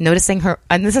I'm noticing her,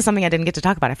 and this is something I didn't get to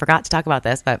talk about. I forgot to talk about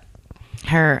this, but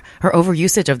her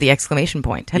overusage of the exclamation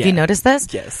point. Have you noticed this?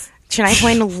 Yes. Shania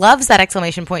Twain loves that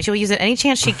exclamation point. She'll use it any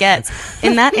chance she gets.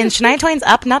 In Shania Twain's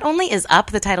Up, not only is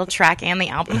Up the title track and the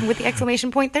album with the exclamation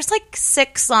point, there's like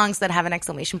 6 songs that have an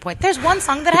exclamation point. There's one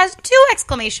song that has 2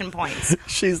 exclamation points.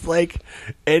 She's like,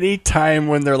 any time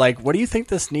when they're like, what do you think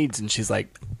this needs? And she's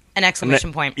like, an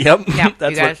exclamation point. Yep. Yep.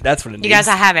 That's what it needs. You guys,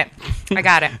 I have it. I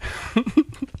got it.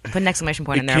 Put an exclamation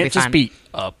point in there. It It'll be can't just fine. be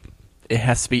up. It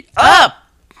has to be Up!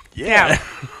 Yeah.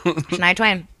 Shania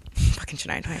Twain. Fucking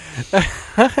Shania Twain.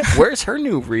 Where's her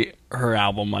her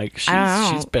album, Mike? I don't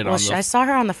know. She's been well, on. I saw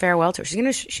her on the farewell tour.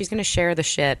 She's gonna share the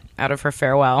shit out of her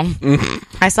farewell.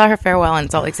 I saw her farewell in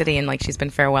Salt Lake City, and like she's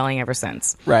been farewelling ever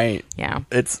since. Right. Yeah.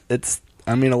 It's.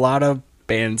 I mean, a lot of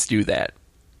bands do that,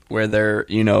 where they're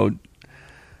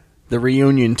the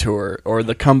reunion tour or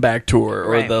the comeback tour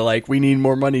or the like we need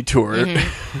more money tour.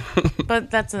 Mm-hmm.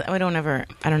 But I don't ever.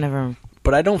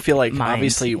 But I don't feel like mind.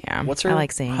 obviously. Yeah. What's her I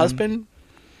like seeing husband?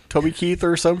 Toby Keith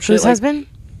or some shit. Whose husband?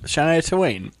 Shania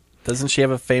Twain. Doesn't she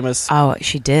have a famous? Oh,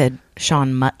 she did.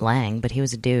 Sean Mutt Lang, but he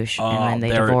was a douche, and then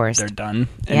they divorced. They're done,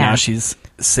 and now she's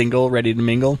single, ready to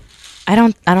mingle. I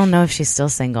don't know if she's still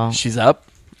single. She's up.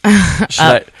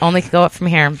 Only could go up from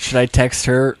here. Should I text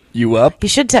her? You up? You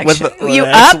should text her. You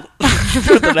up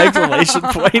with an exclamation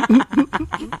point.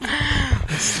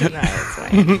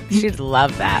 No, she'd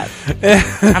love that.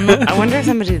 I wonder if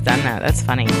somebody's done that. That's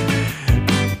funny.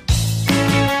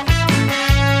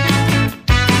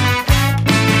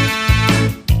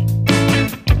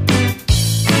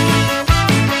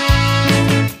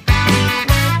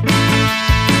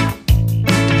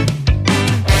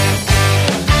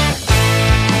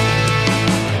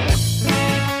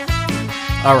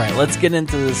 All right, let's get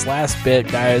into this last bit,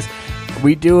 guys.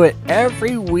 We do it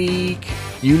every week.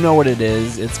 You know what it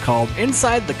is. It's called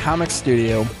Inside the Comic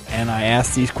Studio, and I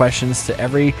ask these questions to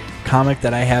every comic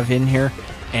that I have in here,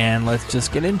 and let's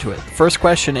just get into it. First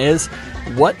question is,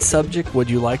 what subject would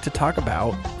you like to talk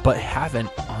about but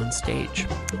haven't on stage?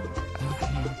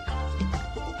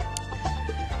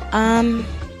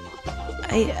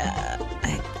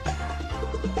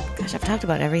 Gosh, I've talked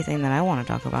about everything that I want to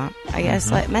talk about. I guess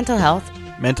like mental health.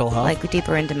 Mental health? Like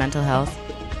deeper into mental health.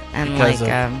 And because like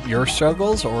of your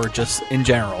struggles or just in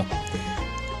general?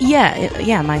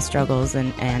 Yeah, my struggles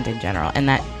and in general. And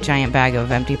that giant bag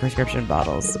of empty prescription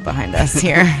bottles behind us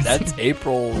here. That's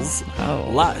April's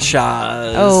lot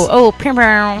shaz. Pew.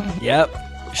 Yep.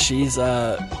 She's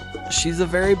a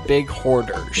very big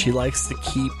hoarder. She likes to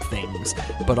keep things,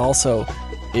 but also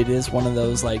it is one of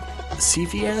those like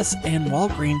CVS and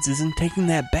Walgreens isn't taking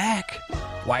that back.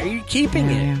 Why are you keeping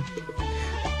it?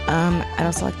 I'd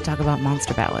also like to talk about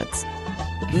Monster Ballads.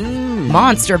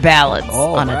 Monster Ballads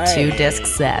on a 2-disc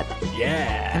set.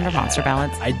 Yeah. Remember Monster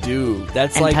Ballads? I do.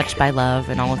 That's and like Touched by Love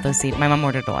and all of those CDs. My mom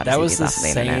ordered a lot of CDs off the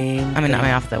internet. I mean,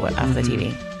 off the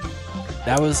TV.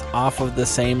 That was off of the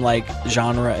same like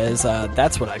genre as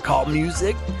That's What I Call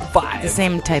Music 5. The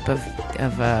same type of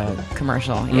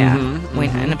commercial, yeah.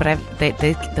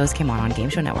 But those came on Game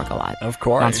Show Network a lot. Of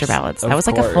course. Monster Ballads. That was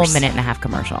like a full minute and a half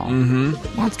commercial.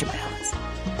 Monster Ballads.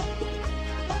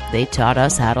 They taught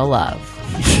us how to love.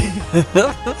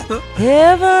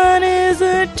 Heaven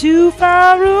isn't too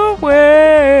far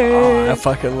away. Oh, I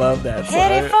fucking love that song.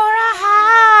 Headed for a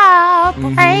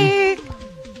heartbreak.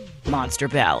 Monster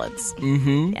Ballads.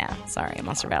 Yeah, sorry,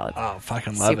 Monster Ballads. Oh,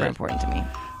 fucking love it. Super important to me.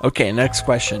 Okay, next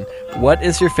question. What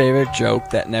is your favorite joke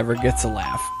that never gets a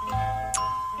laugh?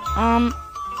 I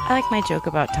like my joke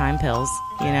about time pills,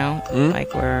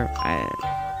 like where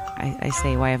I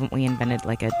say, why haven't we invented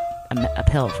like a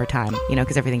pill for time,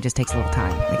 because everything just takes a little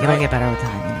time. Like it'll get better with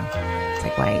time, It's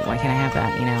like, why can't I have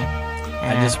that, And,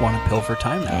 I just want a pill for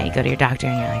time now. Yeah, you go to your doctor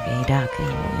and you're like, hey doc,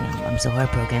 I'm so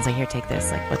heartbroken. It's like, here, take this.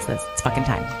 Like, what's this? It's fucking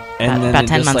time. And about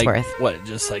 10 months worth. What, it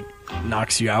just like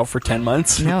knocks you out for 10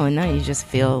 months? No, you just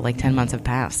feel like 10 months have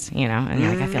passed, and you're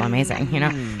like, I feel amazing,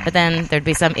 But then there'd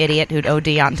be some idiot who'd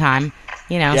OD on time,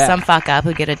 some fuck up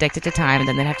who'd get addicted to time, and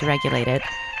then they'd have to regulate it.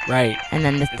 And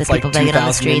then the It's people like begging on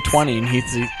the streets. 2020, and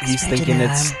he's thinking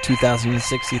it's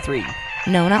 2063.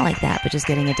 No, not like that, but just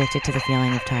getting addicted to the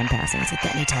feeling of time passing. It's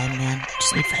like, anytime, man.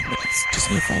 Just need 5 minutes.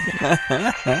 Just need 5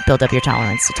 minutes. Build up your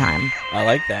tolerance to time. I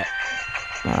like that.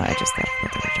 Well, I just thought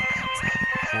build up your tolerance.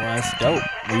 Well, that's dope.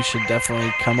 We should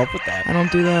definitely come up with that. I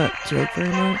don't do that joke very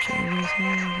much.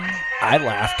 I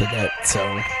laughed at it, so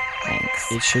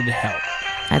thanks. It should help.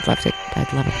 I'd love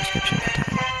a prescription for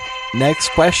time.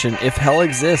 Next question. If hell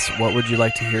exists, what would you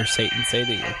like to hear Satan say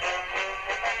to you?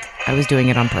 I was doing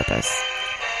it on purpose.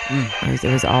 It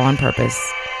was all on purpose.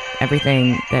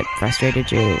 Everything that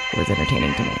frustrated you was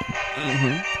entertaining to me.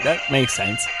 Mm-hmm. That makes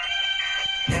sense.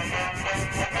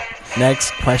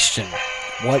 Next question.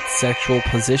 What sexual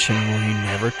position will you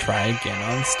never try again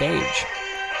on stage?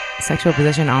 Sexual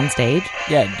position on stage?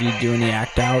 Yeah, do you do any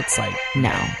act outs? Like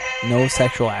no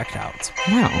sexual act outs.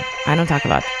 No, I don't talk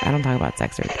about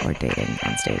sex or dating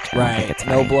on stage. I don't think it's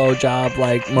no funny. blowjob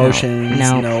like motions.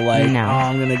 No,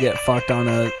 I'm gonna get fucked on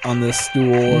this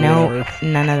stool. Or no, whatever.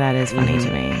 None of that is funny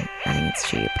to me. I think it's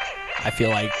cheap. I feel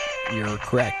like you're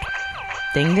correct.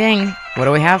 Ding ding. What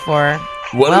do we have for?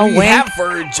 What do we have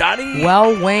for Johnny?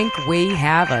 Well, wink, we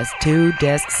have a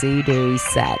 2-disc CD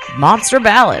set. Monster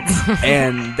Ballads.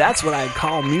 And that's what I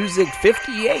call Music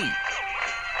 58.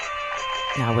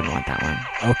 No, I wouldn't want that one.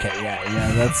 Okay, yeah,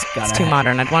 that's gotta It's too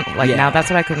modern. I'd want, now that's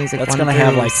what I call Music 1 That's gonna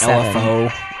have, like, LFO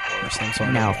or some sort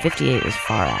of... No, 58 is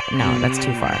far out. No, that's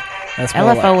too far. That's more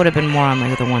LFO like- would have been more on,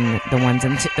 like, the one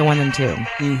and two.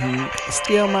 Mm-hmm.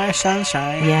 Steal my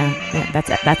sunshine. Yeah,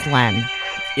 that's Len.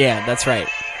 Yeah, that's right.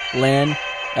 Len,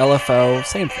 LFO,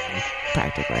 same thing.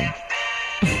 Practically.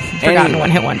 Forgotten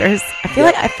one-hit wonders.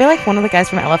 I feel like one of the guys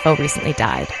from LFO recently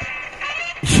died.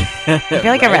 I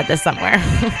feel like I read this somewhere.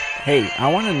 Hey,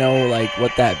 I want to know like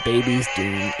what that baby's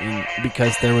doing,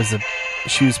 because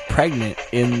she was pregnant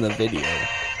in the video.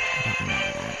 I don't remember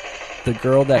that. The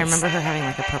girl that I remember her having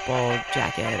like a purple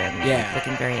jacket and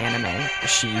looking very anime.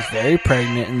 She's very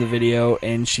pregnant in the video,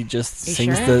 and she just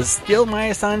sings sure? the "Steal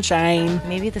My Sunshine."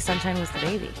 Maybe the sunshine was the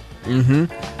baby. Mm-hmm.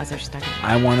 That's what she's talking about.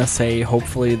 I want to say,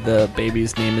 hopefully, the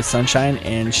baby's name is Sunshine,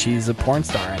 and she's a porn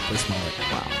star at this moment.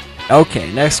 Wow.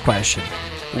 Okay, next question.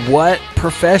 What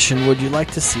profession would you like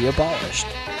to see abolished?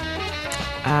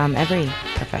 Every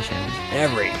profession.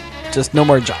 Just no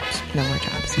more jobs. No more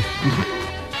jobs.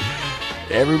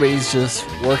 Everybody's just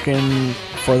working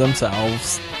for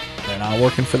themselves. They're not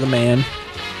working for the man.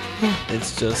 Yeah.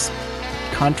 It's just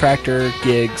contractor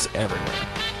gigs everywhere.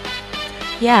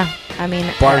 Yeah, I mean...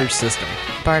 Barter system.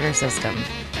 Barter system.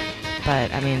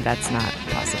 But, I mean, that's not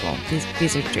possible.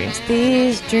 These are dreams.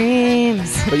 These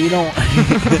dreams. But you don't...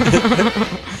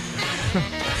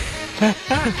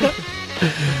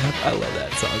 I love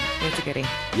that song. It's a goodie.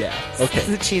 Yeah, okay.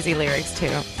 The cheesy lyrics, too.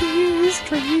 These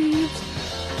dreams...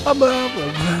 Every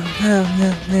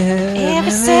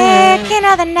second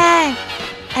of the night,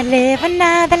 I live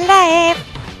another life.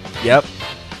 Yep.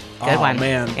 Good one.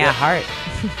 Man. Yeah, heart.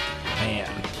 Man.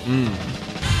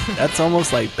 That's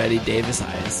almost like Betty Davis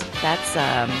eyes. That's,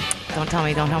 don't tell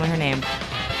me her name.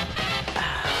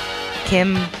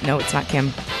 Kim. No, it's not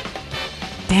Kim.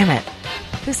 Damn it.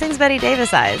 Who sings Betty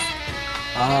Davis eyes?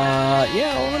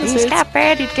 Yeah, I'm gonna say He's got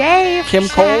Betty Davis. Kim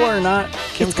Cole or not?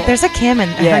 Kim Cole? There's a Kim, and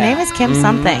her name is Kim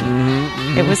something.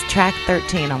 Mm-hmm. It was track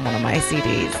 13 on one of my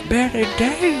CDs. Betty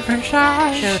Davis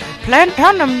eyes. Plenty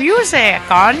on the music,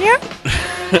 on you?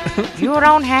 You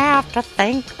don't have to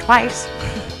think twice.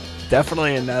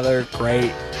 Definitely another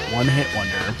great one-hit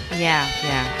wonder. Yeah.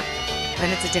 But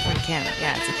it's a different Kim.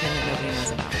 Yeah, it's a Kim that nobody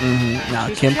knows about. Mm-hmm. Now,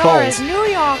 She's Kim pure Cole's. as New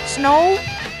York snow.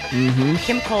 Mm-hmm.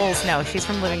 Kim Cole's, no, she's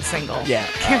from Living Single. Yeah.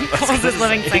 Kim Cole's is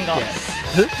Living Single.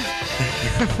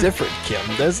 Different Kim.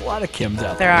 There's a lot of Kims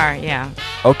out there. There are, yeah.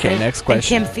 Okay, next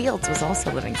question. And Kim Fields was also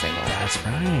Living Single. That's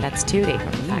right. That's Tootie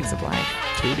from The Facts of Life.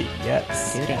 Tootie,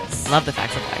 yes. Tootie. Yes. Love The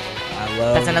Facts of Life. I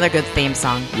love That's another good theme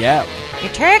song. Yeah. You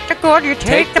take the good, you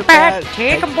take the bad,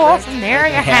 take them both, and there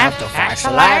you have The Facts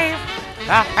of Life. The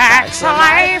Facts of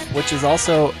Life. Which is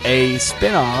also a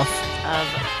spin-off of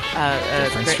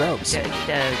Different Strokes.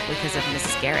 Because of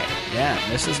Mrs. Garrett. Yeah,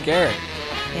 Mrs. Garrett.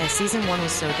 Yeah, season 1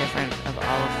 was so different of all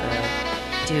of the...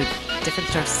 Dude, Different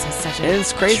Strokes has such a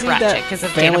It's crazy tragic that because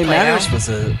of Family Dana Plato. Matters was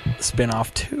a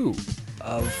spin-off, too,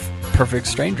 of Perfect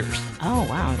Strangers. Oh,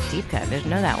 wow. Deep cut. Didn't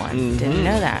know that one. Mm-hmm. Didn't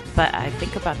know that. But I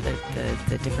think about the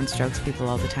Different Strokes people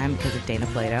all the time because of Dana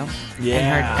Plato.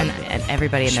 Yeah. And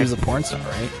everybody in She there. was a porn star,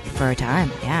 right? For a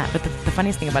time, yeah. But the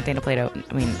funniest thing about Dana Plato,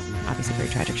 I mean, obviously very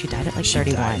tragic. She died at like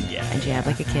 31. died, yeah, and she had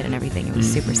like a kid and everything. It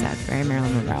was super sad. Very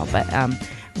Marilyn Monroe. But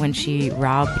when she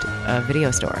robbed a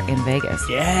video store in Vegas.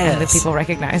 Yes. And the people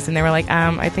recognized, and they were like,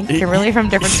 I think Kimberly from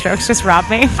Different Strokes just robbed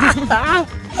me. Like,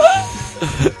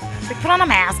 put on a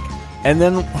mask. And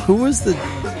then who was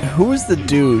the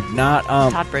dude? Not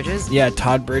Todd Bridges? Yeah,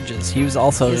 Todd Bridges. He was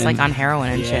also He was like on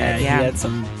heroin and shit. Yeah. He had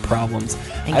some problems.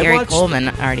 And Gary Coleman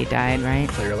already died, right?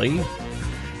 Clearly.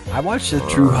 I watched the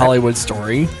True Hollywood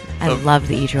Story. I love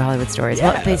the True Hollywood stories.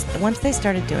 Yeah. Once they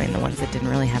started doing the ones that didn't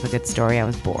really have a good story, I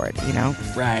was bored, you know?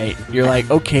 Right. You're like,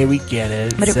 okay, we get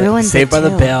it. But it ruins Saved it, by the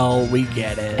too. Bell, we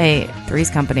get it. Hey, Three's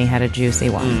Company had a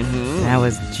juicy one. That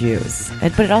was juice.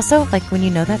 But it also, like, when you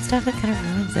know that stuff, it kind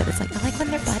of ruins it. It's like, I like when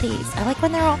they're buddies. I like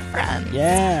when they're all friends.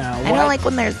 Yeah. I don't like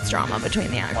when there's drama between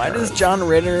the actors. Why does John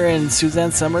Ritter and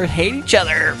Suzanne Summers hate each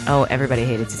other? Oh, everybody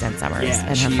hated Suzanne Summers. Yeah, and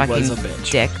her she fucking was a bitch.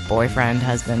 dick, boyfriend,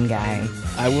 husband guy.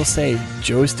 I will say,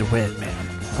 Joyce DeWitt, man.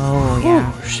 Oh,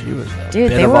 yeah. Ooh, she was a Dude,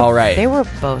 bit they of were all right. They were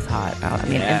both hot. I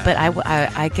mean, Yeah. but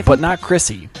I give But him, not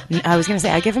Chrissy. I was gonna say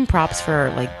I give him props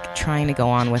for like trying to go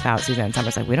on without Suzanne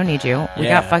Summers. Like, we don't need you. We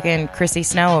Yeah. got fucking Chrissy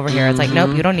Snow over here. It's like,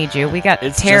 nope, you don't need you. We got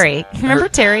It's Terry. just Remember her-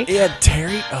 Terry? Yeah,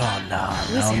 Terry. Oh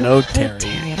no,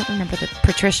 Terry. I don't remember the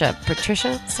Patricia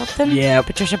something. Yeah,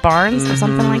 Patricia Barnes or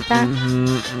something like that.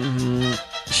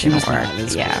 She was Didn't not work.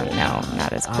 as Yeah, cool. no,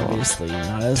 not as cool. Obviously,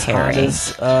 not as Terry.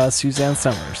 hot as Suzanne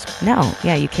Summers. No,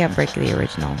 yeah, you can't break the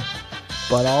original.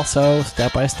 But also,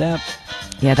 Step by Step.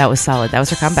 Yeah, that was solid. That was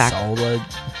her comeback. Solid.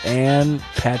 And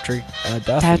Patrick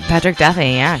Duffy. Patrick Duffy,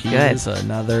 yeah, He good. is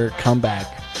another comeback.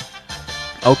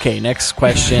 Okay, next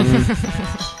question.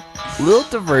 Little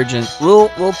divergent, little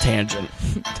tangent.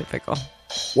 Typical.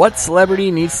 What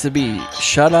celebrity needs to be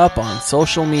shut up on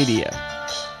social media?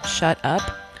 Shut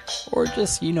up? Or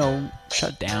just,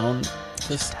 shut down.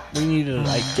 Just, we need to,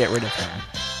 get rid of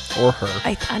him. Or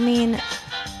her. I mean,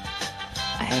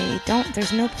 I don't.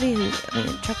 There's nobody who. I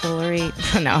mean, Chuck Woolery.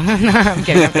 No, I'm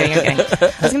kidding.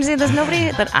 I was gonna say there's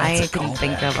nobody that I can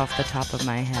think of off the top of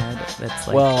my head that's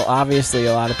like. Well, obviously,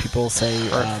 a lot of people say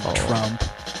Trump.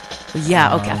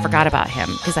 Yeah. Okay. I forgot about him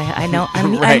because I know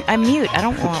I'm, Right. I'm mute. I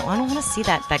don't want to see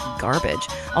that garbage.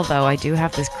 Although I do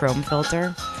have this Chrome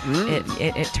filter.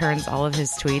 It turns all of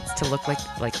his tweets to look like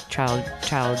child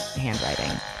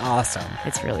handwriting. Awesome.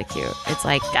 It's really cute. It's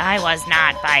like, I was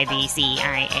not by the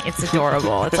CIA. It's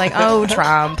adorable. It's like, oh,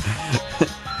 Trump.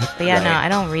 But yeah, no, Right. I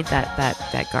don't read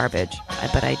that garbage.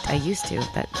 But I used to.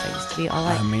 That used to be all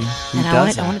I. I mean, who and I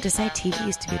doesn't? wanted to say TV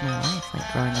used to be my life. Like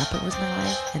growing up, it was my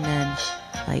life, and then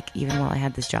like even while I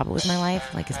had this job, it was my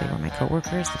life. Like, because they were my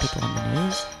coworkers, the people on the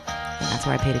news, and that's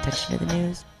where I paid attention to the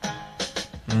news.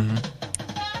 Mm-hmm.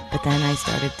 But then I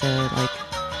started to like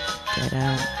get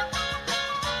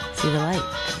see the light.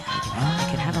 I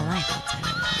can have a life outside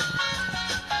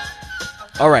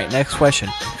of All right, next question.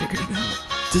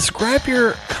 Describe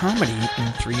your comedy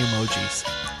in 3 emojis.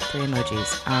 3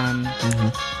 emojis.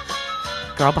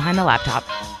 Girl behind the laptop.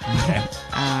 Okay.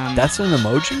 That's an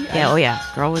emoji? Yeah, oh yeah.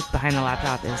 Girl was behind the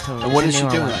laptop is totally. And what the is she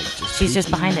newer doing? one. Like, just She's just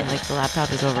peeking? behind it, like the laptop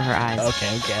is over her eyes.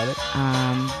 Okay, get it.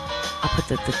 I'll put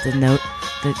the note,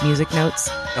 the music notes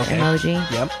Okay. emoji.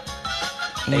 Yep.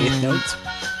 And, 8 notes.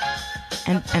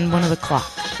 And one of the clock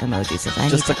emojis says, I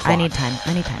Just need the I need clock.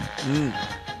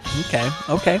 time.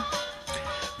 Okay.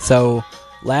 So,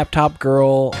 laptop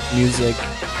girl, music,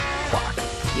 clock.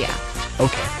 Yeah.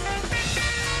 Okay.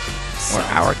 Or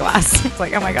hourglass. It's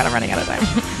like, oh my god, I'm running out of time.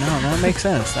 No, that makes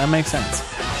sense.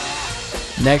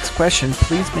 Next question.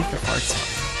 Please make a fart sound.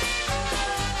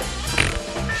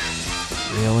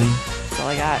 Really? That's all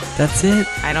I got. That's it?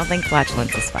 I don't think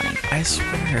flatulence is funny. I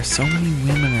swear, so many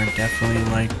women are definitely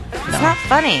like, It's not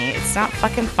funny. It's not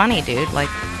fucking funny, dude. Like,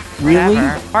 Really?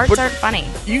 whatever. Farts But aren't funny.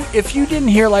 If you didn't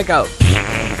hear like a...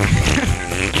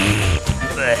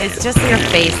 It's just your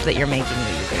face that you're making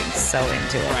that you're getting so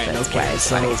into it. Right, That's okay, why it's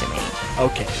so- funny to me.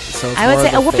 Okay, so it's I would more say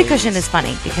of a whoopee face. cushion is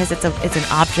funny because it's an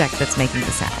object that's making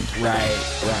the sound. Right.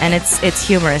 And it's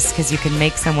humorous because you can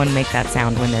make someone make that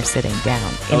sound when they're sitting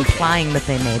down, implying that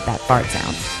they made that fart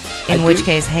sound. In which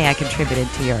case, hey, I contributed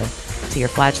to your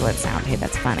flatulent sound. Hey,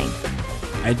 that's funny.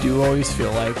 I do always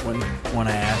feel like when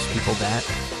I ask people that,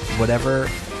 whatever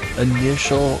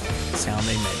initial sound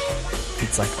they make,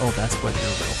 it's like, oh, that's what your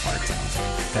real fart sounds like.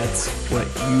 That's what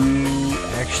you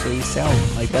actually sound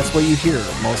like. That's what you hear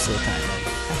most of the time.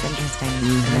 That's interesting.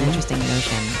 An interesting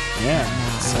notion. Yeah.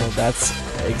 So that's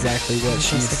exactly what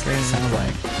she Disagreeing. sounds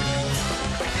like.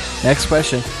 Next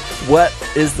question. What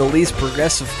is the least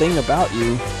progressive thing about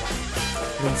you?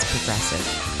 Least progressive.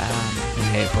 You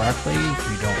hate broccoli?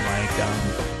 You don't like...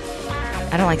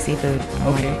 I don't like seafood.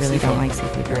 I really don't like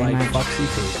seafood You're very like, much. fuck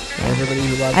seafood. Everybody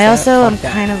who loves I that, also fuck am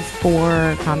that. kind of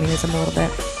for communism a little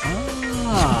bit.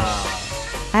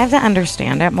 I have to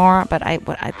understand it more, but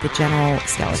the general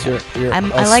skeleton. You're I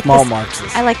a like small this,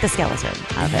 Marxist. I like the skeleton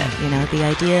of it. You know, the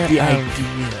idea.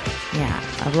 Yeah,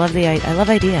 I love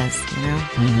ideas. You know.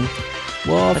 Mm-hmm.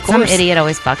 Well, but some idiot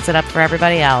always fucks it up for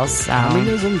everybody else. So.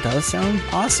 Communism does sound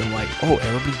awesome. Like,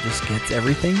 everybody just gets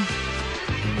everything,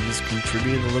 and you just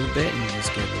contribute a little bit, and you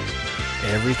just get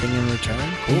everything in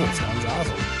return. Cool, it sounds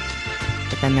awesome.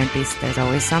 But then there's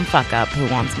always some fuck up who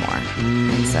wants more.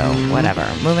 And so, whatever.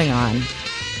 Moving on.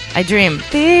 I dream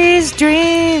these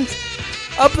dreams.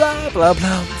 Blah, blah,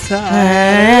 blah.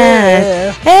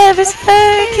 Every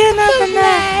second of the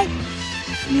night.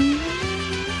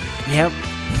 Yep.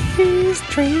 These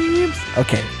dreams.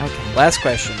 Okay. Last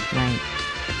question. Right.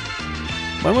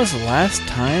 When was the last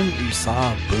time you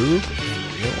saw a boob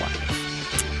in real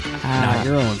life? Not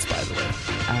your own, by the way.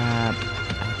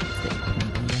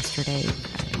 Yesterday.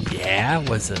 Yeah,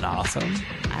 was it awesome?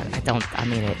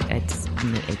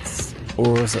 It's.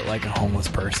 Or was it like a homeless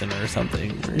person or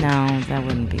something? No, that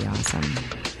wouldn't be awesome.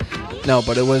 No,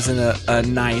 but it was in a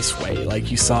nice way.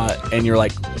 Like you saw it and you're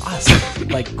like, awesome.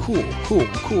 Like, cool.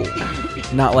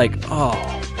 Not like, oh,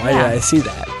 why did I see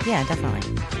that? Yeah, definitely.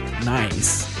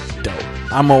 Nice. Dope.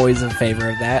 I'm always in favor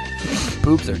of that.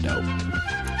 Boobs are dope.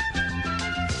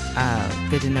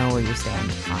 Good to know where you stand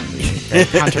on the very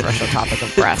controversial topic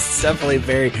of breasts. Definitely a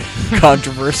very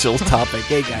controversial topic.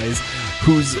 Hey guys,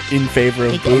 who's in favor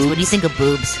of boobs? Hey guys, what do you think of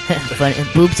boobs?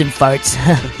 Boobs and farts.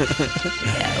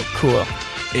 Yeah, cool.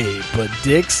 Hey, but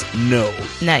dicks? No.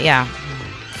 No, yeah.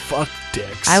 Fuck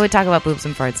dicks. I would talk about boobs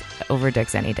and farts over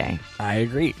dicks any day. I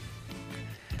agree.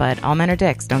 But all men are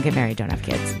dicks. Don't get married. Don't have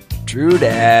kids. True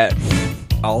that.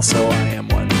 Also, I am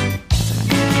one.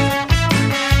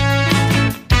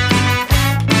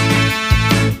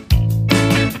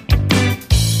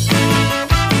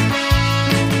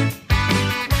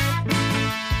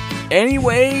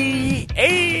 Anyway,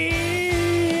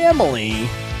 Emily.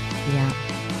 Yeah.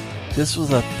 This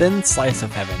was a thin slice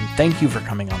of heaven. Thank you for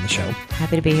coming on the show.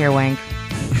 Happy to be here, Wank.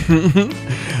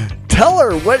 Tell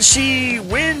her what she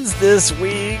wins this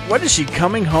week. What is she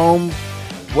coming home?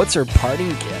 What's her parting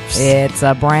gifts? It's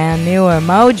a brand new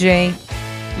emoji.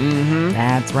 Mm-hmm.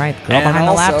 That's right. The girl behind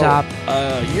the laptop.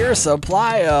 A year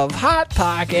supply of Hot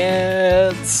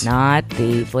Pockets. Not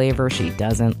the flavor she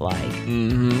doesn't like.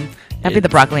 Mm-hmm. That'd be the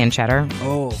broccoli and cheddar.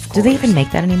 Oh, of course. Do they even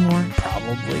make that anymore?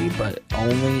 Probably, but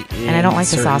only in And I don't like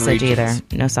the sausage regions.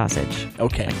 either. No sausage.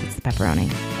 Okay. Like it's the pepperoni.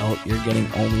 Oh, you're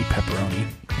getting only pepperoni.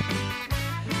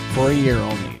 For a year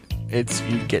only.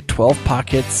 You get 12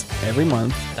 pockets every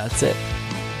month. That's it.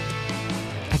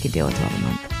 I could deal with 12 a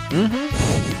month.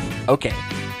 Mm-hmm. Okay.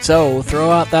 So, throw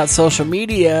out that social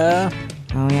media.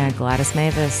 Oh, yeah. Gladys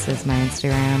Mavis is my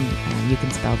Instagram. You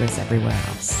can spell this everywhere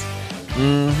else.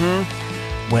 Mm-hmm.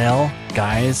 Well,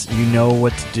 guys, you know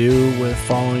what to do with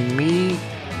following me.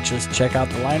 Just check out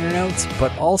the liner notes.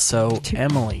 But also,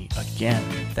 Emily, again,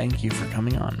 thank you for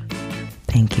coming on.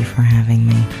 Thank you for having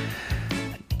me.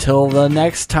 Till the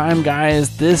next time,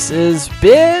 guys, this has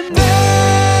been...